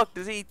the fuck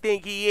does he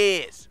think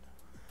he is?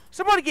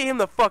 Somebody get him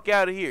the fuck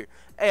out of here.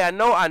 Hey, I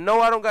know I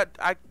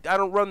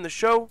don't run the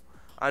show.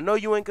 I know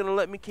you ain't gonna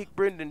let me kick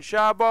Brendan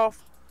Schaub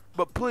off,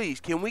 but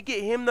please, can we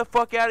get him the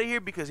fuck out of here?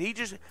 Because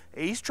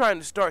he's trying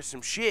to start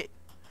some shit.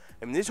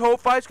 I mean, this whole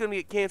fight's gonna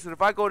get canceled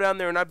if I go down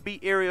there and I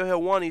beat Ariel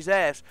Helwani's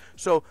ass.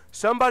 So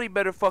somebody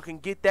better fucking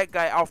get that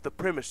guy off the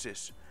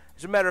premises.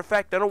 As a matter of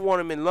fact, I don't want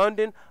him in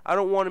London, I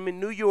don't want him in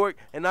New York,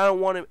 and I don't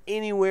want him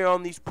anywhere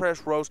on these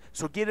press rows.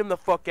 So get him the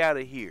fuck out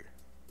of here.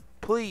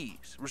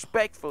 Please,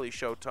 respectfully,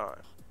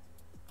 Showtime.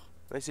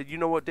 They said, "You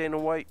know what, Dana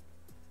White?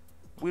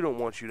 We don't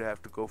want you to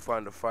have to go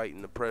find a fight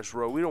in the press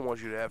row. We don't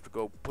want you to have to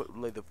go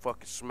lay the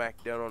fucking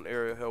smack down on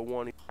Ariel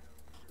Helwani.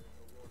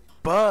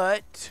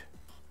 But,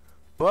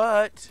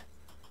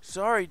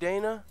 sorry,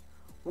 Dana,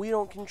 we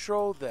don't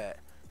control that.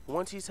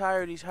 Once he's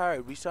hired, he's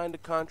hired. We signed a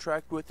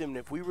contract with him, and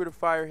if we were to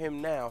fire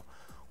him now,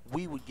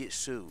 we would get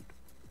sued.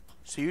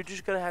 So you're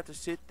just going to have to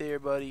sit there,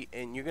 buddy,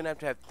 and you're going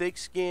to have thick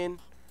skin,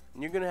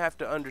 and you're going to have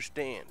to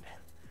understand.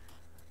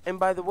 And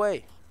by the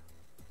way,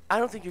 I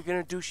don't think you're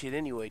going to do shit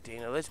anyway,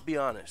 Dana. Let's be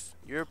honest.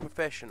 You're a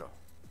professional.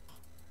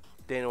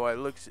 Dana White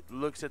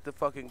looks at the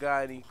fucking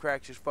guy, and he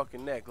cracks his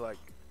fucking neck like,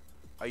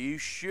 are you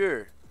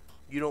sure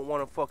you don't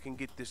want to fucking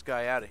get this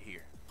guy out of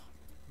here?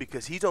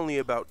 Because he's only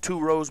about 2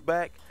 rows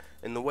back,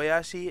 and the way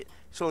I see it,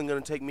 it's only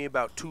going to take me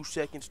about 2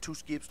 seconds, 2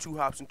 skips, 2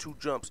 hops, and 2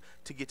 jumps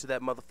to get to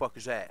that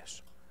motherfucker's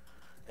ass.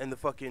 And the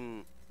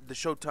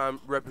Showtime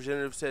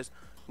representative says,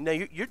 now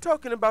you're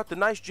talking about the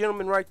nice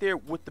gentleman right there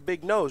with the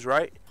big nose,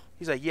 right?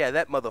 He's like, yeah,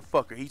 that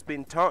motherfucker. He's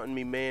been taunting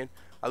me, man.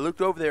 I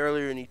looked over there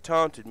earlier and he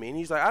taunted me. And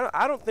he's like,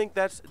 I don't think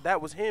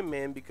that was him,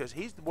 man, because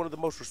he's one of the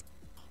most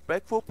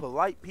respectful,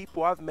 polite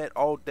people I've met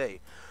all day.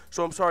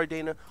 So I'm sorry,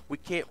 Dana, we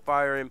can't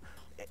fire him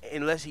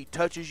unless he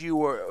touches you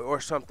or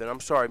something.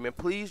 I'm sorry, man.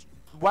 Please,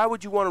 why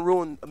would you want to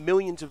ruin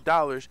millions of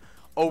dollars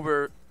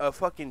over a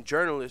fucking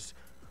journalist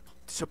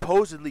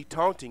supposedly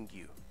taunting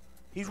you?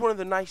 He's one of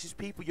the nicest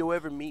people you'll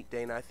ever meet,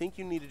 Dana. I think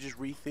you need to just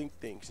rethink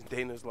things. And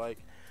Dana's like,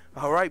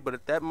 all right, but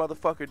if that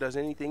motherfucker does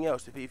anything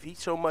else, if he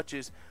so much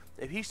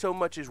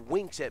as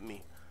winks at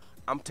me,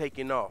 I'm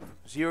taking off.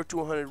 0 to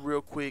 100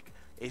 real quick.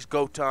 It's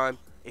go time.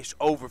 It's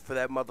over for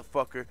that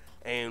motherfucker,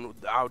 and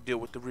I'll deal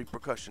with the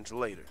repercussions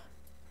later.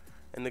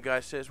 And the guy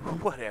says,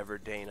 whatever,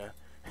 Dana.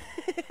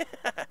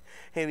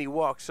 And he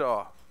walks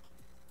off.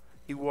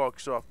 He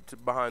walks off to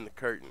behind the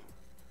curtain.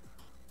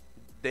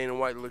 Dana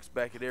White looks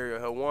back at Ariel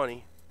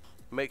Helwani,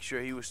 makes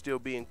sure he was still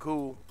being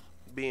cool,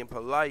 being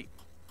polite.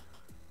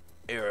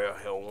 Ariel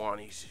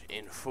Helwani's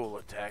in full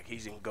attack.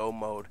 He's in go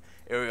mode.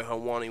 Ariel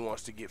Helwani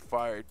wants to get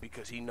fired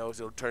because he knows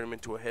it'll turn him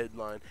into a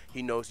headline.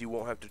 He knows he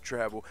won't have to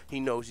travel. He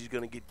knows he's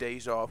going to get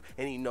days off,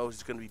 and he knows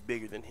it's going to be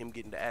bigger than him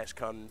getting to ask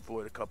Conor and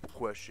Floyd a couple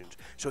questions.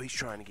 So he's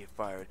trying to get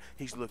fired.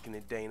 He's looking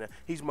at Dana.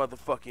 He's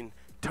motherfucking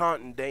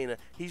taunting Dana.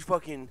 He's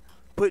fucking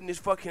putting his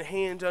fucking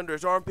hands under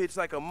his armpits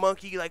like a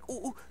monkey, like,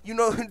 ooh, you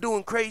know,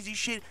 doing crazy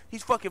shit.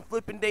 He's fucking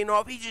flipping Dana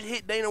off. He just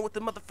hit Dana with the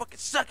motherfucking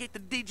suck it, the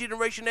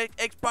D-Generation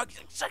X-Pac. He's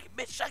like, suck it,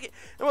 bitch, suck it.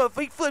 And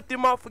he flipped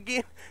him off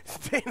again.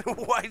 Dana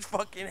White's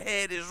fucking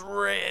head is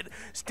red.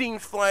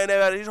 Steam's flying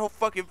out of it. His whole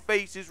fucking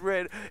face is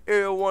red.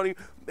 Ariel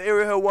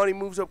Helwani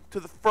moves up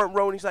to the front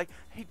row, and he's like,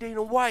 hey,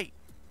 Dana White,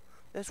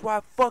 that's why I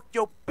fucked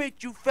your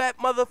bitch, you fat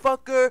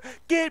motherfucker.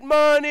 Get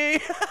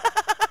money.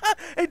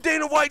 And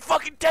Dana White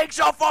fucking takes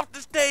off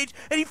the stage,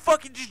 and he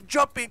fucking just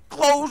jumping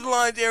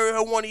clotheslines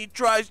Ariel Helwani. He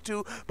tries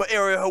to, but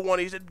Ariel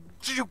Helwani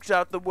jukes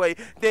out the way.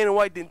 Dana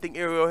White didn't think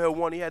Ariel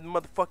Helwani had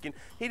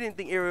he didn't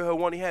think Ariel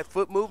Helwani had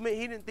foot movement.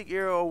 He didn't think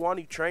Ariel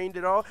Helwani trained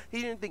at all.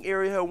 He didn't think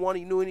Ariel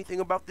Helwani knew anything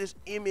about this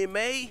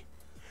MMA.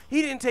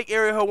 He didn't take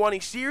Ariel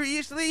Helwani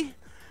seriously.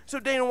 So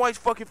Dana White's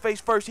fucking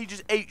face first, he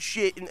just ate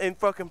shit and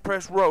fucking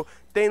press row.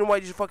 Dana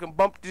White just fucking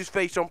bumped his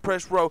face on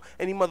press row,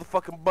 and he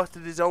motherfucking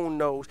busted his own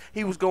nose.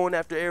 He was going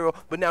after Ariel,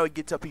 but now he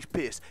gets up, he's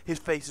pissed. His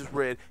face is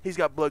red. He's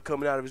got blood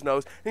coming out of his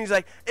nose. And he's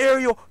like,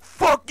 Ariel,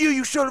 fuck you,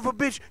 you son of a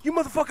bitch. You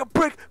motherfucking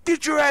prick.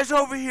 Get your ass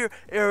over here.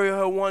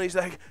 Ariel Helwani's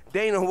like,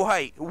 Dana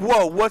White,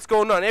 whoa, what's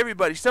going on?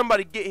 Everybody,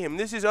 somebody get him.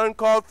 This is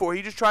uncalled for.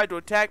 He just tried to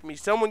attack me.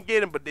 Someone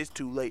get him, but it's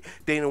too late.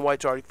 Dana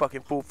White's already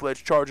fucking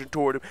full-fledged charging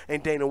toward him,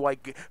 and Dana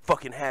White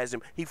fucking has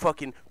him. He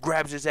fucking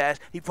grabs his ass.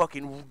 He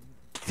fucking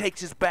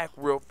takes his back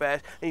real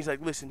fast, and he's like,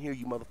 listen here,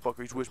 you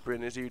motherfucker. He's whispering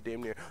in his ear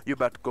damn near, you're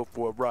about to go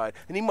for a ride.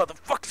 And he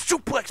motherfucking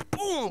suplex,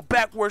 boom,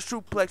 backward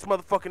suplex,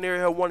 motherfucking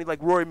Ariel Helwani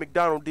like Rory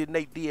McDonald did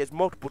Nate Diaz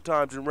multiple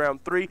times in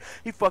round 3.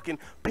 He fucking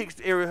picks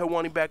Ariel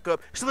Helwani back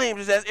up, slams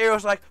his ass.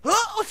 Ariel's like,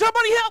 oh,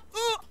 somebody help,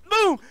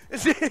 boom.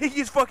 He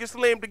gets fucking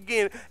slammed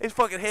again. His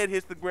fucking head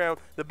hits the ground,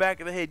 the back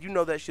of the head. You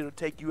know that shit'll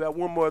take you out.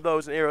 One more of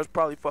those, and Ariel's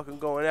probably fucking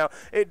going out.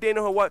 And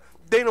Dana White,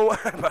 I'm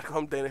about to call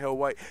him Dana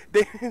White.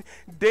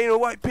 Dana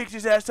White picks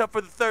his ass up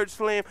for the 3rd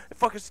slam, and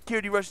fucking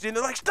security rushes in.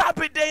 They're like, stop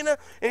it, Dana.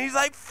 And he's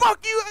like,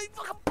 fuck you. And he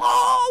fucking,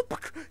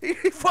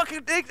 boom. He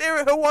fucking takes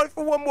Ariel Helwani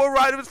for one more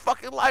ride of his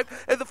fucking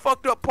life. And the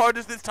fucked up part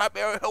is this time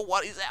Ariel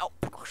Helwani's out.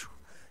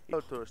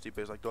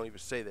 Stipe's like, don't even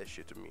say that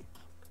shit to me.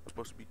 I'm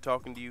supposed to be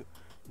talking to you.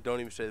 Don't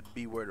even say the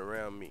B word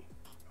around me.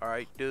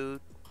 Alright,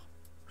 dude.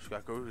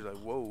 Scott Coker's like,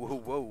 whoa, whoa,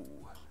 whoa.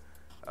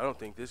 I don't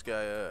think this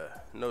guy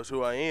knows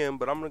who I am,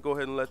 but I'm going to go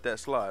ahead and let that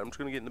slide. I'm just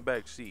going to get in the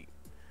back seat.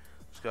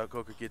 Scott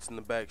Coker gets in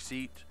the back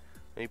seat,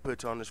 and he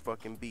puts on his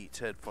fucking Beats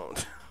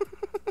headphones.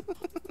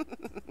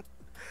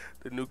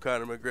 The new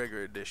Conor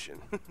McGregor edition.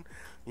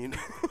 You know?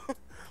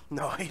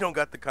 No, he don't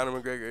got the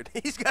Conor McGregor.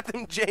 He's got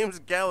them James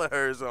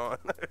Gallagher's on.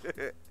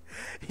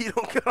 He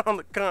don't got on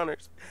the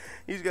Conors.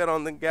 He's got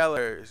on the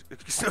Gallagher's.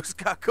 So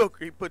Scott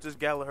Coker, he puts his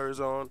Gallagher's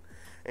on,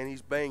 and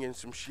he's banging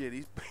some shit.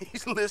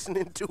 He's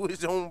listening to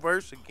his own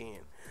verse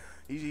again.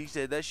 He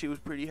said that shit was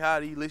pretty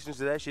hot. He listens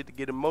to that shit to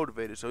get him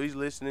motivated. So he's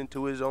listening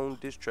to his own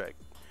diss track.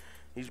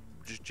 He's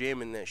just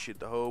jamming that shit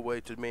the whole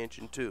way to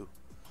Mansion 2.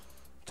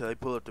 Until they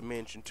pull up to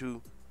Mansion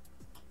 2.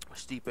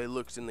 Stipe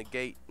looks in the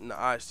gate, in the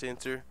eye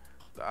sensor.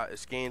 It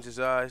scans his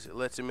eyes, it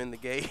lets him in the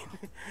gate,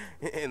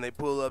 and they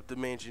pull up to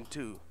Mansion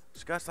 2.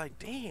 Scott's like,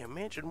 damn,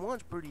 Mansion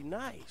 1's pretty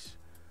nice.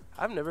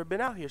 I've never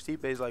been out here.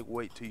 Stipe's like,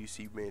 wait till you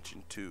see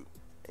Mansion 2.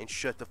 And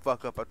shut the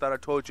fuck up. I thought I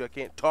told you I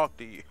can't talk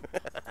to you.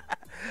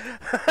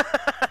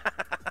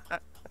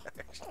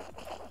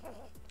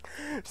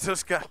 So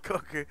Scott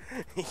Coker,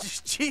 he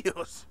just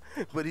chills,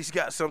 but he's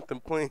got something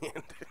planned.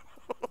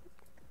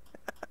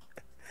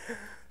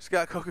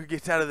 Scott Coker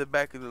gets out of the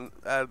back of the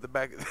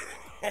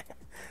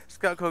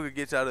Scott Coker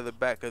gets out of the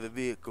back of the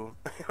vehicle.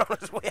 On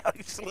his way out,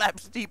 he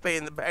slaps Stipe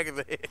in the back of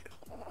the head.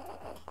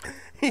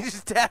 He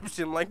just taps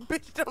him like,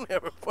 bitch, don't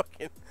ever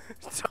fucking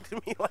talk to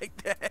me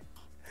like that.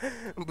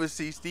 But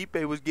see,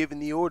 Stipe was giving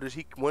the orders.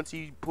 Once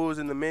he pulls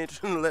in the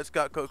mansion and lets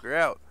Scott Coker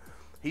out,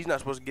 he's not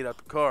supposed to get out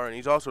the car, and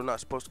he's also not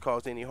supposed to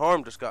cause any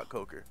harm to Scott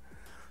Coker.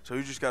 So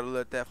you just gotta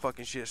let that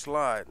fucking shit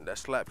slide. That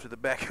slap to the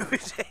back of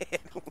his head.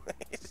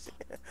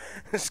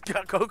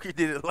 Scott Coker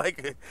did it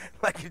like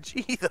a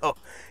G though.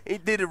 He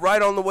did it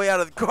right on the way out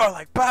of the car,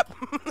 like pop.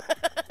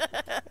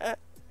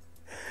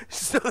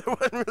 So there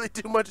wasn't really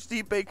too much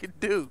Stipe could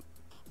do.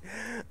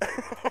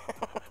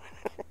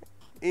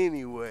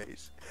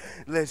 Anyways,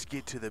 let's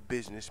get to the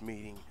business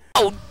meeting.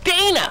 Oh,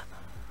 Dana!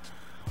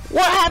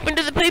 What happened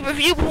to the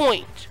pay-per-view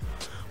points?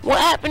 What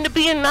happened to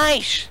being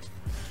nice?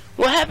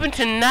 What happened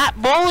to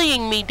not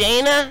bullying me,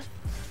 Dana?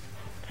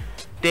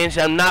 Dana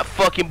said, I'm not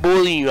fucking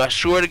bullying you. I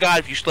swear to God,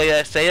 if you say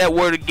that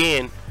word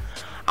again,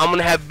 I'm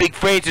gonna have Big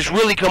Francis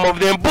really come over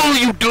there and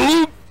bully you,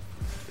 dude.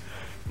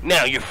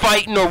 Now, you're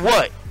fighting or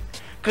what?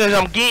 Because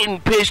I'm getting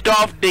pissed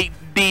off,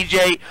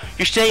 DJ.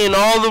 You're saying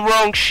all the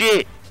wrong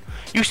shit.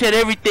 You said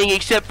everything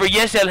except for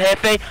yes, El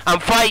Jefe, I'm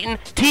fighting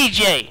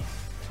TJ.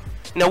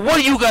 Now, what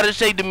do you got to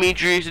say,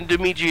 Demetrius? And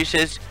Demetrius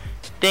says,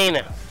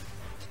 Dana,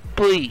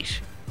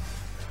 please.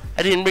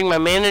 I didn't bring my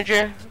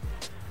manager.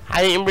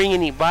 I didn't bring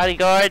any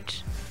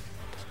bodyguards.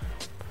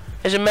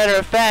 As a matter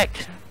of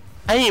fact,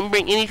 I didn't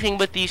bring anything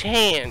but these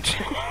hands.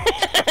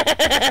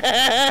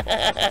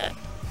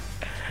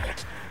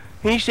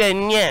 He said,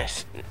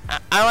 yes,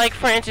 I like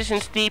Francis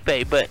and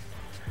Stipe, but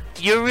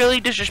you're really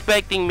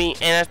disrespecting me,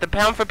 and as the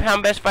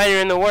pound-for-pound best fighter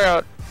in the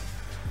world,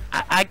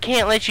 I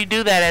can't let you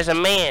do that as a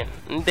man.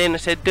 And then I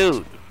said,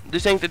 dude,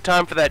 this ain't the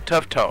time for that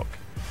tough talk.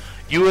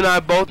 You and I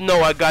both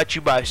know I got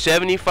you by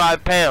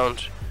 75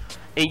 pounds,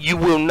 and you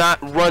will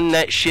not run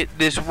that shit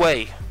this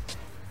way.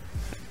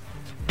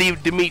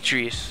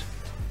 Demetrius,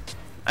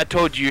 I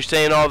told you, you're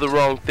saying all the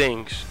wrong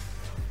things.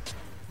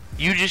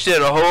 You just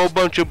said a whole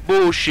bunch of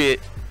bullshit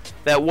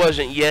that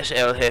wasn't yes,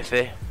 El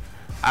Jefe.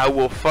 I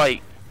will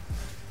fight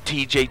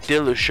TJ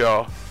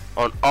Dillashaw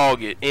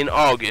in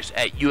August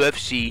at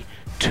UFC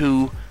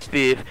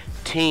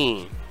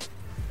 215.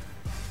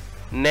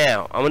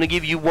 Now, I'm gonna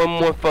give you one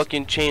more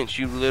fucking chance,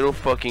 you little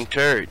fucking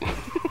turd.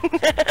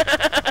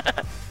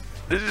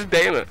 This is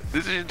Dana.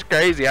 This is just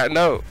crazy, I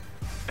know.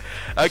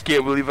 I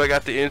can't believe I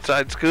got the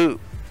inside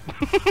scoop.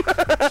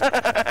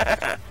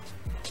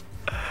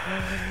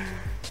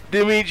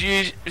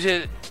 Demetrius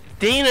says,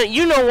 Dana,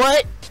 you know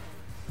what?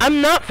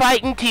 I'm not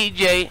fighting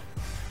TJ.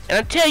 And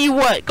I tell you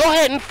what, go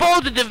ahead and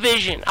fold the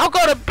division. I'll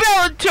go to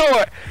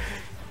Bellator.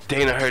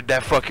 Dana heard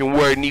that fucking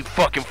word and he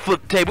fucking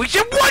flipped the table. He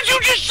said, what'd you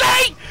just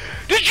say?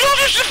 Did you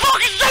just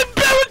fucking say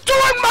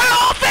Bellator in my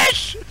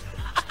office?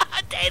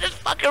 Dana's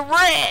fucking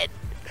red.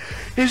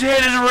 His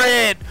head is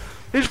red.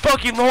 His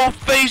fucking whole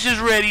face is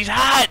red. He's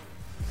hot.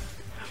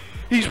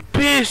 He's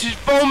pissed. He's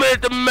foaming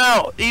at the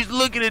mouth. He's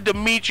looking at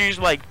Demetrius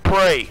like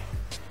prey.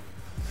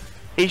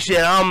 He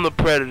said, I'm the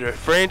predator.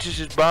 Francis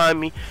is behind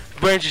me.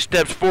 Francis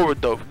steps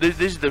forward though. This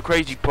is the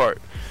crazy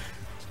part.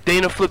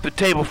 Dana flipped the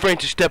table.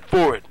 Francis stepped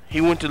forward.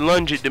 He went to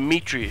lunge at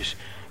Demetrius.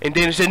 And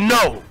Dana said,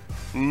 no.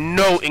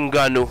 No,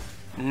 Ngannou.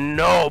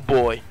 No,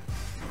 boy.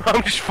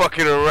 I'm just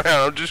fucking around.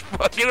 I'm just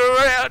fucking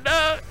around,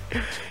 dog.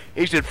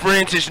 He said,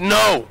 Francis,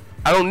 no.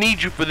 I don't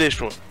need you for this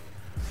one.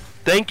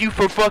 Thank you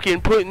for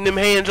fucking putting them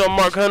hands on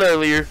Mark Hunt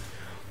earlier.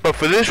 But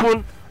for this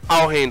one,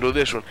 I'll handle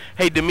this one.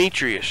 Hey,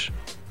 Demetrius.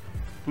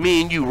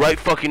 Me and you right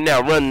fucking now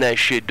run that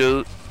shit,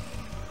 dude.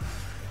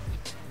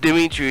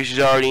 Demetrius is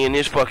already in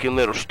his fucking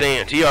little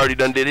stance. He already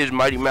done did his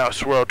Mighty Mouse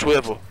swirl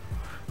twivel.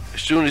 As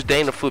soon as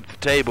Dana flipped the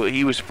table,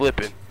 he was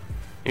flipping.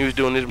 He was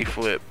doing his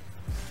flip.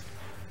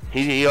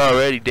 He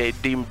already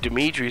did.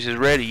 Demetrius is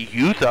ready.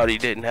 You thought he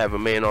didn't have a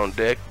man on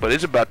deck, but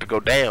it's about to go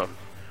down.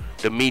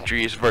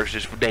 Demetrius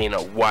versus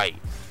Dana White.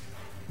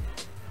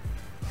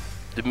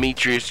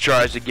 Demetrius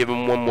tries to give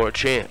him one more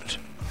chance.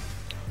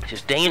 He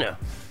says, Dana,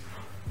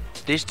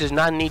 this does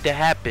not need to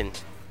happen.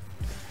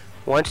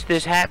 Once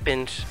this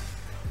happens,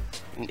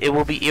 it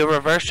will be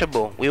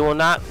irreversible. We will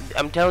not,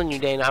 I'm telling you,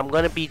 Dana, I'm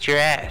going to beat your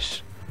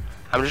ass.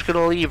 I'm just going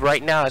to leave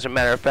right now, as a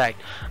matter of fact.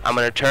 I'm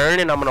going to turn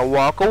and I'm going to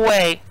walk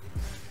away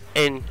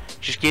and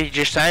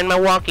just sign my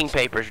walking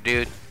papers,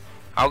 dude.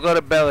 I'll go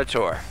to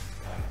Bellator.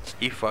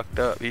 He fucked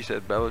up. He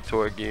said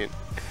Bellator again.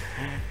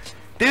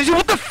 He said,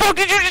 what the fuck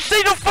did you just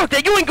say? No, fuck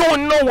that. You ain't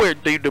going nowhere.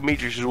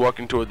 Demetrius is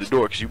walking toward the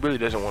door because he really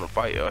doesn't want to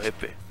fight El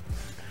Jefe.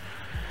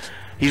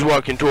 He's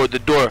walking toward the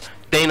door.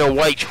 Dana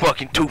White's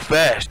fucking too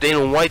fast.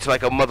 Dana White's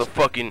like a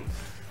motherfucking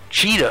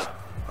cheetah.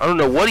 I don't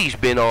know what he's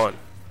been on.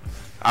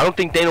 I don't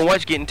think Dana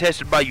White's getting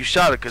tested by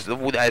USADA, because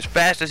as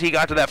fast as he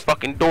got to that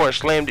fucking door and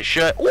slammed it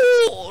shut,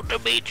 ooh,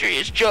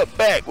 Demetrius jumped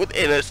back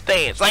within a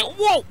stance. Like,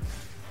 whoa!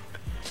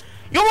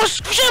 You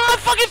almost shoved my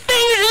fucking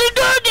fingers in the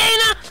door,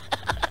 Dana!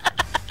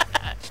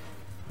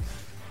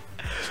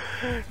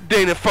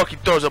 Dana fucking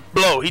throws a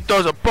blow. He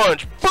throws a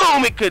punch.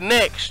 Boom! It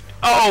connects.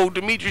 Oh,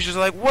 Demetrius is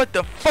like, what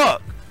the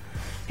fuck?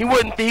 He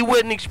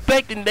wasn't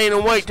expecting Dana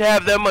White to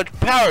have that much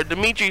power.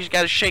 Demetrius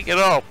got to shake it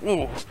off.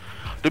 Ooh.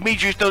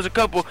 Demetrius throws a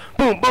couple.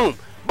 Boom, boom,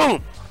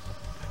 boom.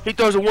 He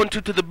throws a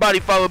 1-2 to the body,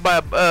 followed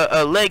by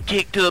a leg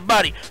kick to the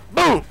body.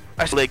 Boom!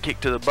 I said leg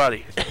kick to the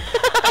body.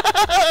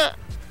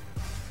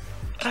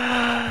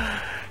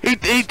 he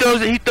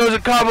throws a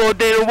combo at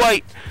Dana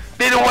White.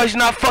 Dana White's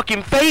not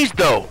fucking phased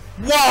though.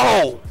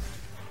 Whoa!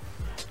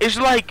 It's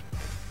like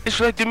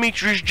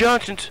Demetrius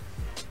Johnson's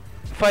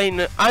fighting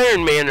an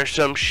Iron Man or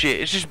some shit.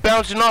 It's just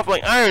bouncing off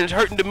like iron's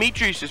hurting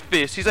Demetrius'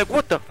 fist. He's like,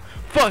 what the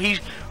fuck?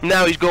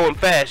 Now he's going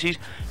fast.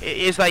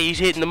 It's like he's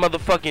hitting the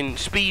motherfucking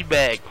speed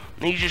bag.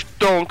 And he's just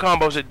throwing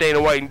combos at Dana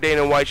White, and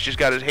Dana White's just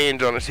got his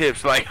hands on his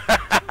hips like,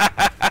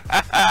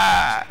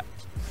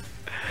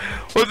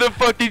 what the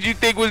fuck did you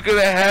think was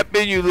gonna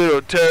happen, you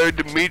little turd?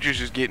 Demetrius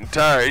is getting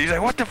tired. He's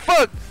like, what the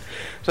fuck?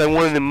 It's like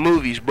one of them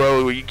movies,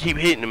 bro, where you keep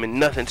hitting him and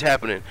nothing's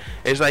happening.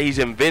 It's like he's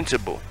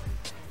invincible.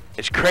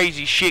 It's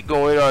crazy shit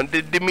going on.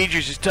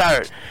 Demetrius is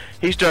tired.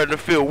 He's starting to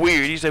feel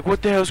weird. He's like,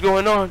 what the hell's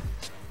going on?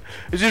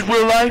 Is this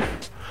real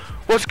life?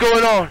 What's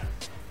going on?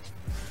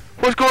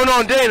 What's going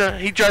on, Dana?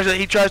 He tries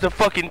to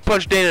fucking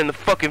punch Dana in the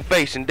fucking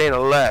face, and Dana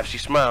laughs. She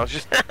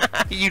smiles.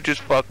 You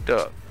just fucked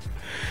up.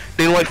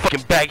 Dana White fucking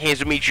backhands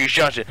Demetrius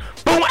Johnson.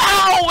 Boom!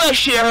 Ow! That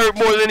shit hurt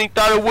more than he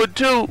thought it would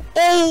too.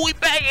 Oh, he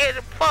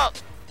backhanded. Fuck.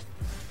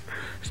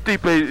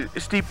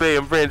 Stipe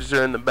and Francis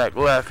are in the back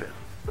laughing.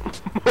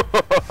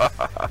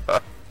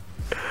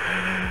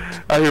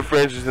 I hear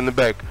Francis in the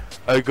back.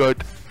 I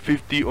got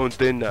 50 on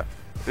Dana.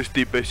 And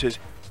Stipe says,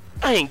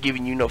 I ain't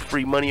giving you no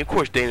free money. Of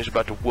course Dana's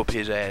about to whoop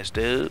his ass,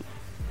 dude.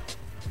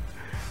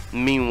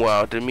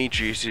 Meanwhile,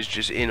 Demetrius is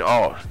just in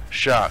awe,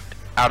 shocked,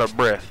 out of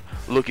breath,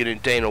 looking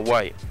at Dana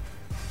White.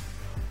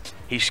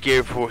 He's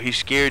scared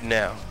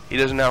now. He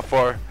doesn't know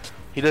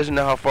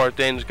how far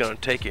Dana's gonna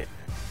take it.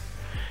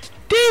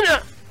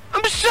 Dana,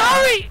 I'm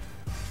sorry.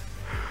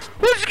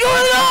 What's going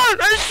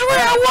on? I swear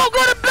I won't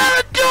go to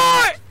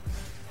Bellator.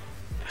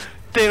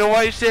 Dana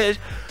White says,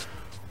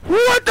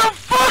 what the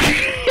fuck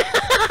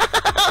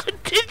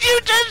did you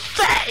just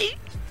say?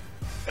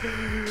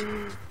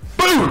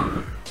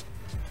 Boo!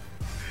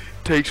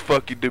 Takes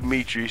fucking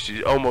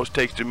almost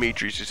takes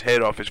Demetrius'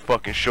 head off his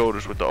fucking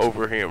shoulders with the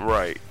overhand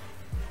right.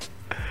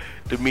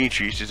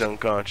 Demetrius is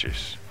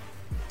unconscious.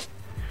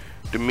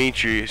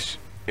 Demetrius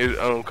is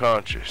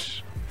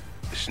unconscious.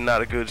 It's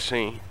not a good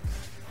scene.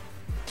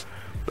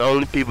 The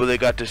only people that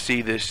got to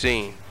see this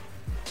scene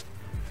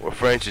were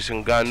Francis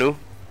Ngannou,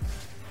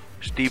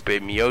 Stipe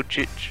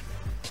Miocic,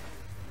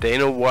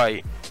 Dana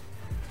White,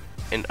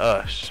 and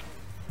us.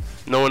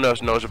 No one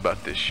else knows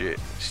about this shit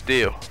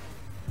still.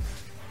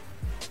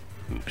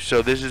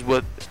 So this is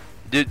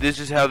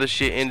how the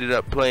shit ended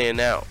up playing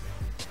out.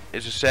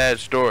 It's a sad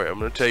story. I'm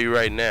gonna tell you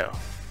right now.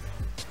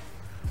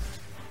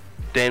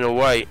 Dana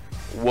White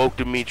woke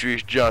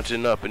Demetrius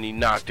Johnson up and he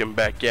knocked him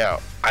back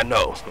out. I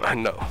know.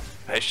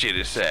 That shit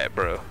is sad,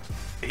 bro.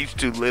 He's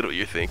too little,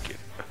 you're thinking.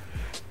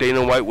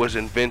 Dana White was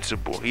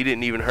invincible. He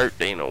didn't even hurt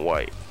Dana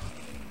White.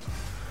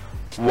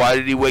 Why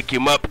did he wake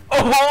him up?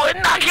 Oh,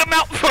 and knock him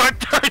out for a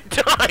third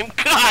time.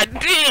 God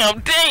damn,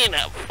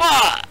 Dana,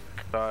 fuck.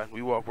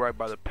 We walk right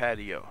by the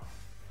patio.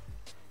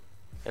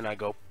 And I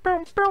go,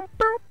 boom, boom,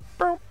 boom,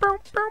 boom, boom,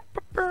 boom,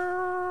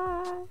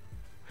 boom.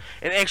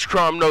 And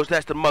X-Crom knows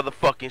that's the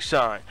motherfucking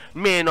sign.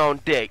 Man on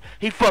deck.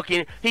 He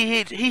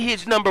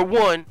hits number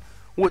one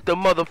with the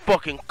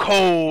motherfucking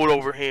cold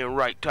overhand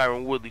right,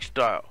 Tyron Woodley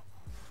style.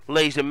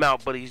 Lays him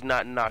out, but he's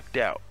not knocked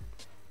out.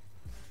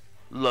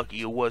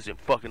 Lucky it wasn't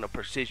fucking a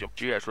precision.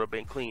 Your ass rub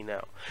ain't clean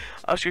now.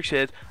 Oscar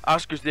says,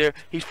 Oscar's there,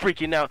 he's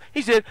freaking out.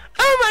 He said,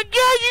 oh my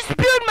god, you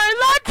spilled my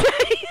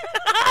latte!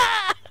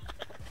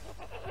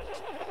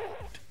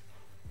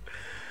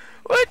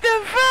 What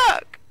the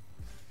fuck?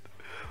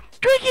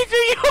 Crickets, are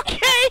you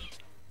okay?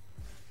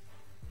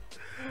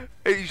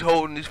 And he's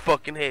holding his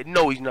fucking head.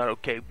 No, he's not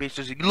okay, bitch.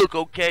 Does he look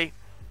okay?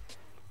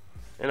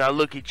 And I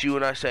look at you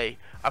and I say,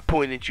 I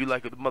point at you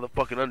like a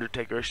motherfucking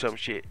Undertaker or some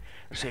shit.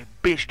 I say,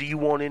 bitch, do you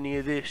want any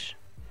of this?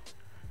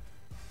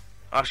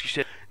 Oscar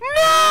said,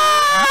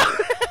 no!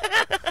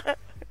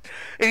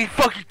 And he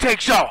fucking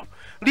takes off.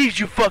 Leaves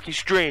you fucking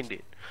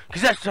stranded.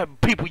 Cause that's the type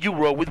of people you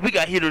roll with. We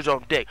got hitters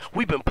on deck.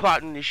 We've been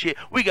plotting this shit.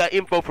 We got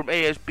info from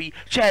ASB.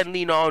 Chad and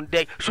Lena on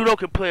deck.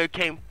 Sudoku player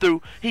came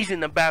through. He's in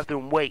the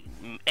bathroom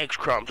waiting.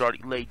 X-Crom's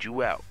already laid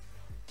you out.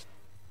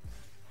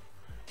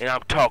 And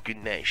I'm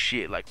talking that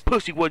shit like,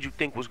 pussy, what'd you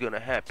think was gonna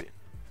happen?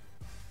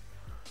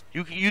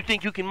 You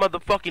think you can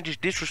motherfucking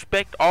just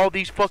disrespect all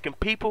these fucking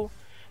people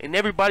and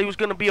everybody was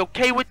gonna be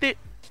okay with it?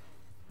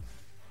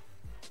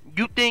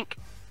 You think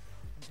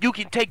you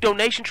can take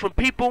donations from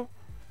people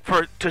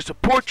to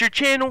support your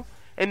channel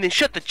and then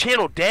shut the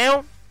channel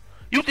down?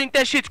 You think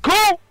that shit's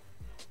cool?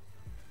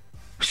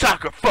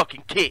 Soccer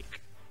fucking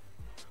kick.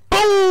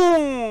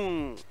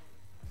 Boom!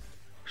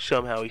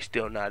 Somehow he's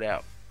still not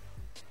out.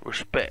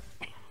 Respect.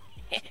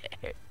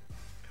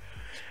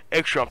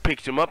 Extron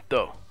picks him up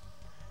though.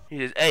 He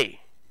says,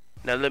 hey,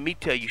 now let me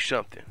tell you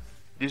something.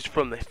 This is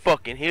from the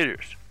fucking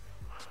hitters.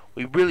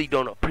 We really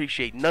don't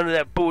appreciate none of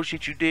that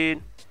bullshit you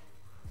did.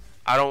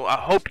 I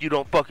hope you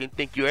don't fucking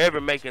think you're ever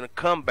making a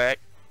comeback.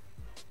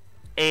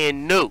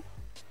 And no.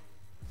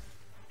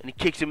 And he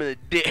kicks him in the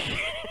dick.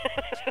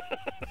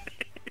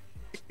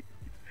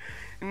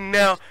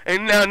 Now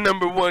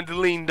number one's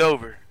leaned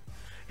over.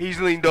 He's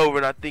leaned over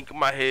and I think in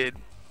my head,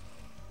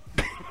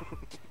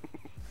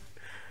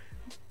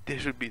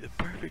 this would be the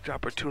perfect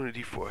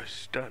opportunity for a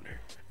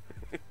stunner.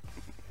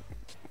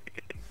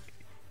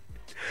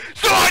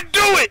 So I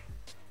do it!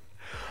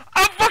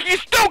 I fucking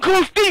Stone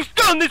Cold Steve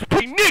stun this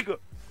pretty nigga!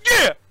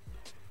 Yeah!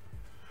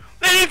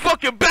 Then he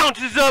fucking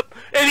bounces up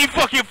and he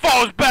fucking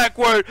falls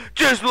backward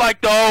just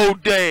like the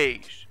old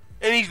days.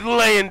 And he's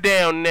laying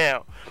down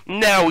now.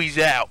 Now he's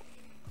out.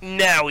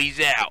 Now he's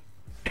out.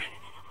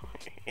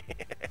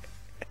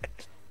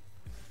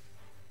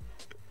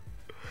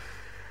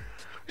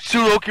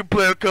 Sudoku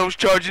player comes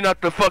charging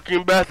out the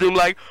fucking bathroom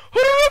like,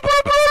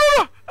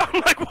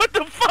 I'm like, what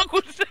the fuck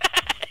was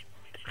that?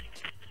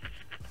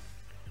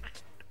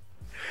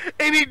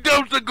 And he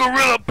dumps a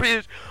gorilla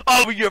piss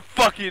over your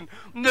fucking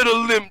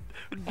little limp,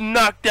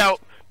 knocked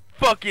out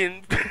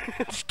fucking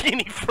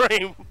skinny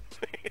frame.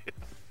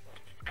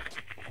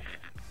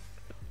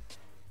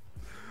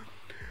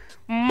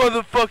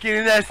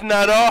 Motherfucking, that's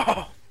not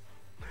all.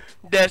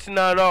 That's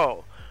not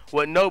all.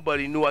 What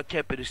nobody knew, I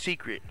kept it a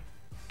secret.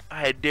 I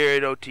had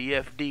Darren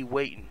OTFD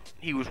waiting.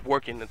 He was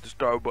working at the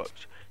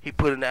Starbucks. He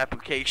put an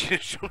application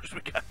as soon as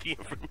we got the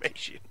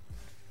information.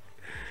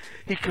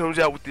 He comes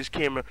out with this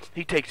camera.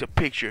 He takes a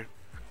picture.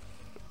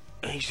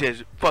 And he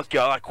says, fuck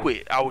y'all, I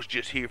quit. I was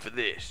just here for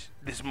this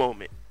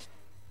moment.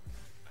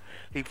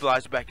 He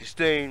flies back to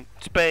Spain.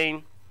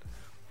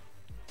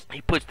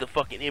 He puts the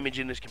fucking image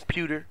in his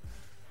computer.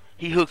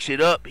 He hooks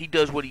it up. He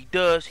does what he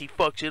does. He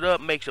fucks it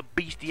up. Makes a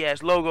beastie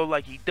ass logo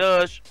like he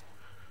does.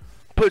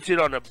 Puts it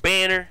on a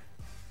banner.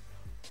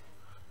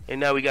 And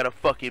now we got a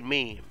fucking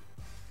meme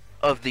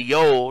of the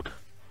old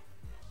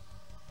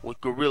with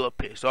gorilla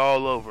piss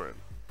all over him.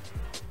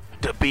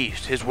 The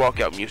Beast, his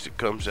walkout music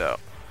comes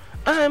out.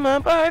 I'm a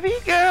Barbie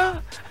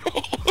girl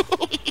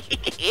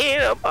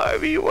in a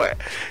Barbie world.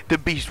 The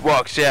Beast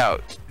walks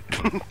out,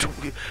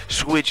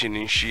 switching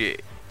and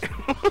shit.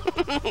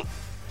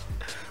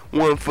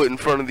 One foot in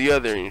front of the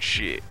other and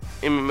shit.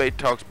 MMA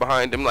talks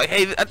behind him like,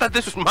 hey, I thought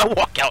this was my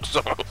walkout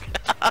song.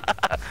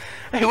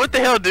 Hey, what the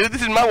hell, dude?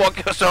 This is my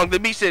walkout song. The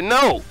Beast said,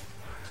 no.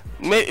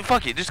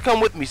 Fuck it, just come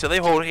with me. So they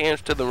hold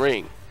hands to the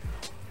ring.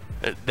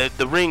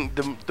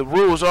 The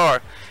rules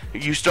are,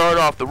 you start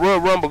off, the Royal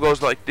Rumble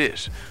goes like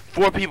this.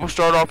 4 people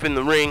start off in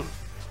the ring,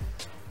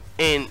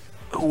 and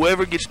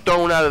whoever gets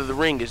thrown out of the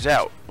ring is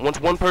out. Once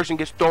one person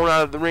gets thrown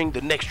out of the ring,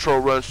 the next troll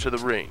runs to the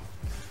ring.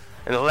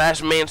 And the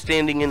last man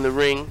standing in the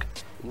ring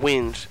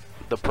wins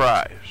the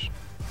prize.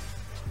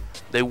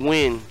 They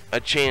win a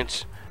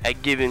chance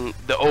at giving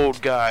the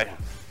old guy,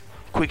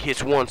 Quick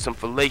Hits 1, some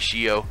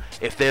fellatio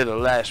if they're the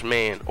last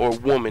man or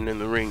woman in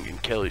the ring. In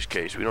Kelly's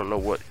case, we don't know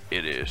what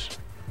it is.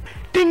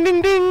 Ding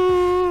ding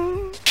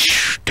ding.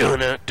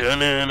 Dunna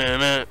dunna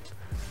dunna.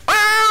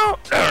 Wow.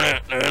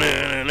 Dunna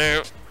dunna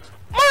dunna.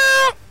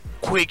 Wow.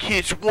 Quick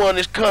Hits 1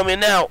 is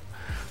coming out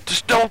to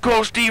Stone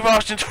Cold Steve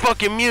Austin's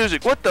fucking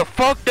music. What the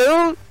fuck,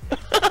 dude?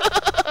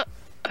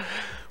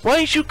 Why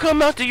ain't you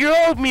come out to your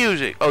old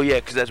music? Oh yeah,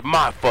 cause that's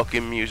my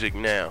fucking music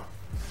now.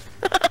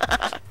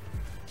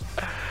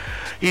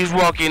 He's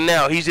walking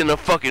now. He's in a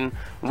fucking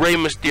Rey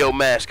Mysterio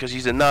mask because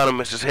he's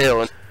anonymous as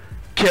hell. And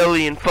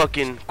Kelly and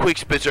fucking Quick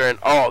Spits are in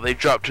awe. They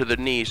drop to their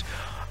knees.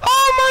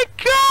 Oh my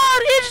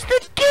God, it's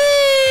the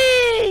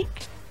king!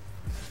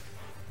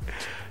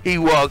 He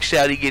walks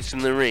out. He gets in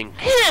the ring.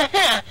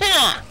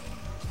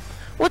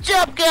 What's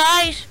up,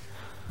 guys?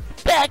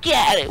 Back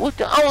at it with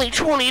the only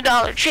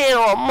 $20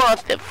 channel a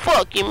month that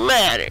fucking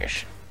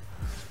matters.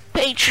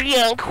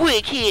 Patreon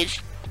Quick Hits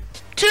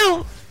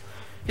 2.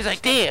 He's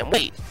like, damn,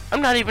 wait.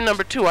 I'm not even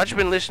number 2. I've just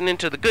been listening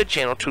to the good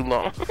channel too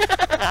long.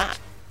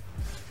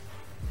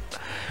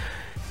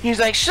 He's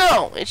like,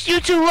 so, it's you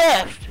two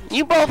left.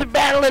 You both are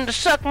battling to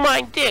suck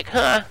my dick,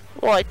 huh?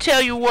 Well, I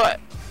tell you what.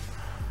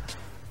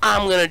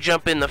 I'm gonna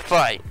jump in the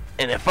fight.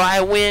 And if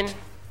I win,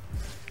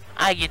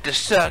 I get to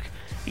suck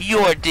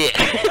your dick.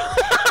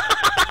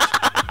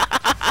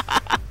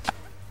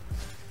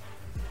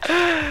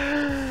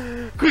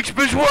 Quick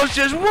Spitz 1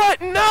 says,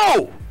 what?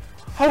 No!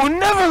 I will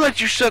never let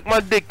you suck my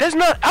dick. That's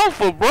not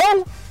alpha,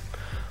 bro.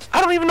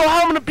 I don't even know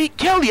how I'm gonna beat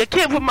Kelly. I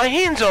can't put my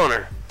hands on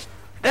her.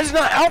 That's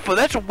not alpha.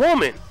 That's a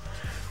woman.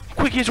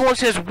 Quick Hits 1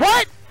 says,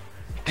 what?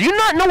 Do you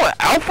not know what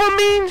alpha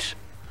means?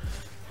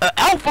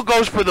 Alpha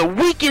goes for the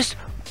weakest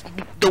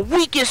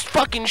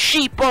fucking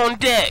sheep on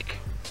deck.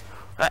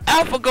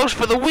 Alpha goes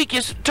for the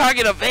weakest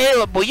target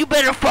available. You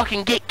better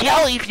fucking get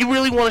Kelly if you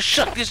really want to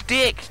suck this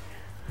dick.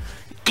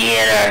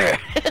 Get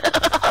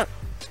her!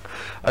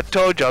 I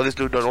told y'all this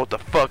dude don't know what the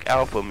fuck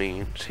alpha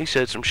means. He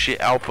said some shit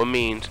alpha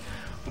means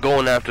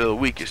going after the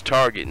weakest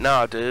target.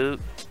 Nah, dude.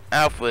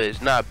 Alpha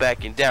is not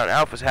backing down.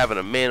 Alpha's having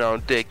a man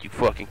on deck, you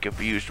fucking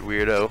confused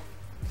weirdo.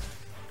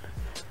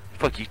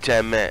 Fuck you,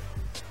 Tam Matt.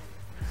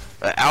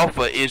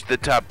 Alpha is the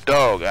top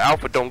dog.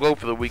 Alpha don't go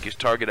for the weakest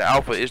target.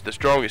 Alpha is the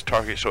strongest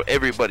target, so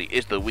everybody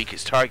is the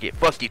weakest target.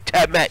 Fuck you,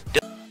 Tam Matt.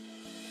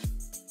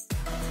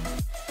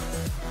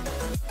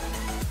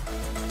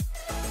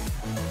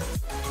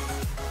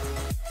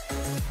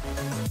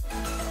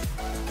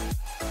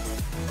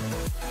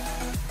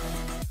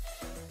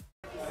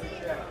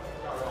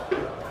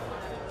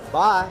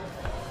 Bye,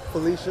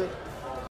 Felicia.